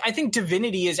 Like I think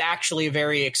Divinity is actually a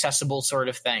very accessible sort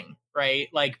of thing, right?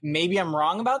 Like maybe I'm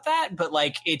wrong about that, but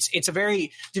like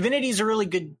Divinity is a really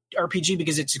good RPG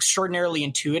because it's extraordinarily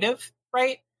intuitive,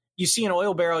 right? You see an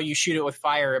oil barrel, you shoot it with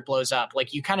fire, it blows up.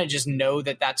 Like you kind of just know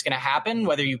that that's going to happen,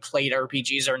 whether you played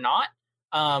RPGs or not.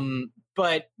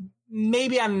 But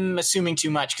maybe I'm assuming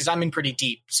too much because I'm in pretty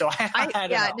deep. So I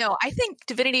don't know. No, I think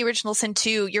Divinity Original Sin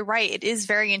 2, you're right. It is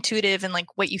very intuitive, and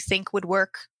like what you think would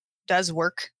work does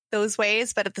work those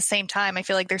ways. But at the same time, I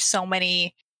feel like there's so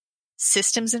many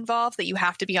systems involved that you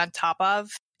have to be on top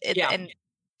of and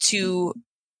to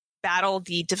battle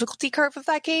the difficulty curve of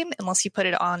that game, unless you put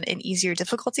it on an easier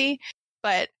difficulty.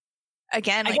 But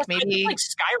again, like maybe like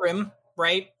Skyrim,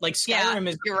 right? Like Skyrim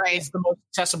is the most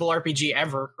accessible RPG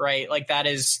ever, right? Like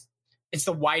it's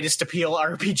the widest appeal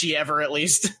RPG ever, at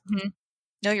least. Mm-hmm.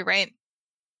 No, you're right.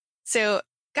 So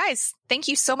guys, thank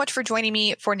you so much for joining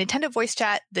me for Nintendo Voice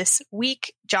Chat this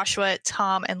week. Joshua,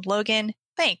 Tom, and Logan,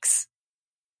 thanks.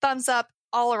 Thumbs up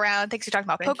all around. Thanks for talking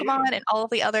about Pokemon and all of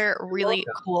the other really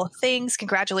cool things.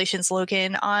 Congratulations,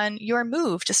 Logan, on your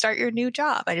move to start your new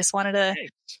job. I just wanted to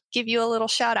give you a little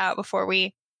shout out before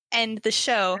we end the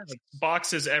show.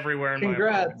 Boxes everywhere in my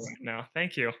apartment right now.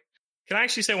 Thank you. Can I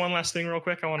actually say one last thing real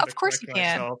quick? I wanted to correct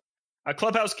myself.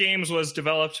 Clubhouse Games was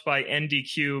developed by ND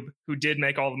Cube, who did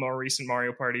make all the more recent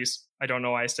Mario parties. I don't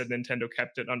know why I said Nintendo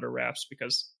kept it under wraps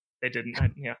because they didn't.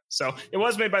 So it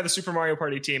was made by the Super Mario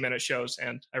Party team, and it shows,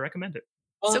 and I recommend it.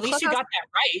 Well, So at least you Clubhouse- got that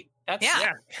right.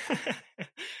 That's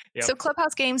Yep. So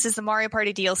Clubhouse Games is the Mario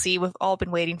Party DLC we've all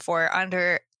been waiting for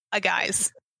under a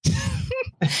guise.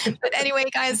 But anyway,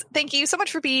 guys, thank you so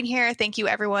much for being here. Thank you,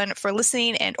 everyone, for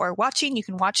listening and or watching. You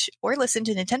can watch or listen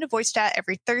to Nintendo Voice Chat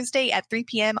every Thursday at 3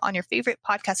 p.m. on your favorite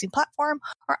podcasting platform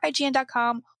or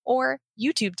IGN.com or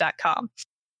YouTube.com.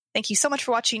 Thank you so much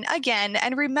for watching again.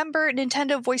 And remember,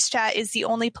 Nintendo Voice Chat is the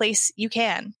only place you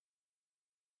can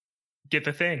Get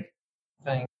the thing.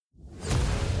 Thanks.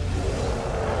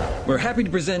 We're happy to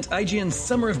present IGN's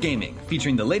Summer of Gaming,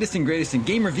 featuring the latest and greatest in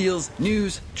game reveals,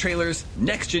 news, trailers,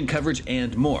 next-gen coverage,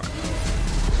 and more.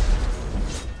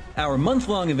 Our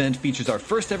month-long event features our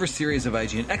first-ever series of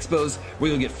IGN Expos, where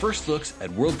you'll get first looks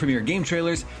at world premiere game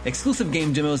trailers, exclusive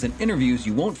game demos, and interviews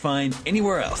you won't find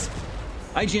anywhere else.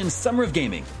 IGN's Summer of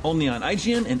Gaming, only on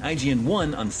IGN and IGN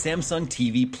One on Samsung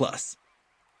TV Plus.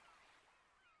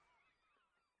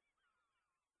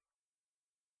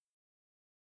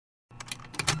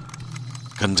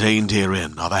 Contained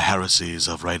herein are the heresies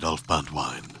of Radolf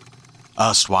Burntwine,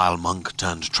 erstwhile monk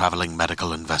turned traveling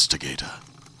medical investigator.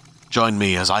 Join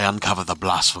me as I uncover the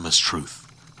blasphemous truth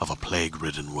of a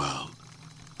plague-ridden world,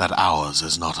 that ours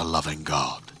is not a loving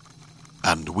God,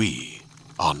 and we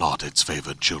are not its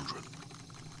favored children.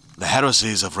 The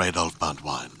heresies of Radolf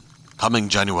Burntwine, coming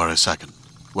January 2nd,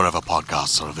 wherever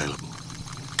podcasts are available.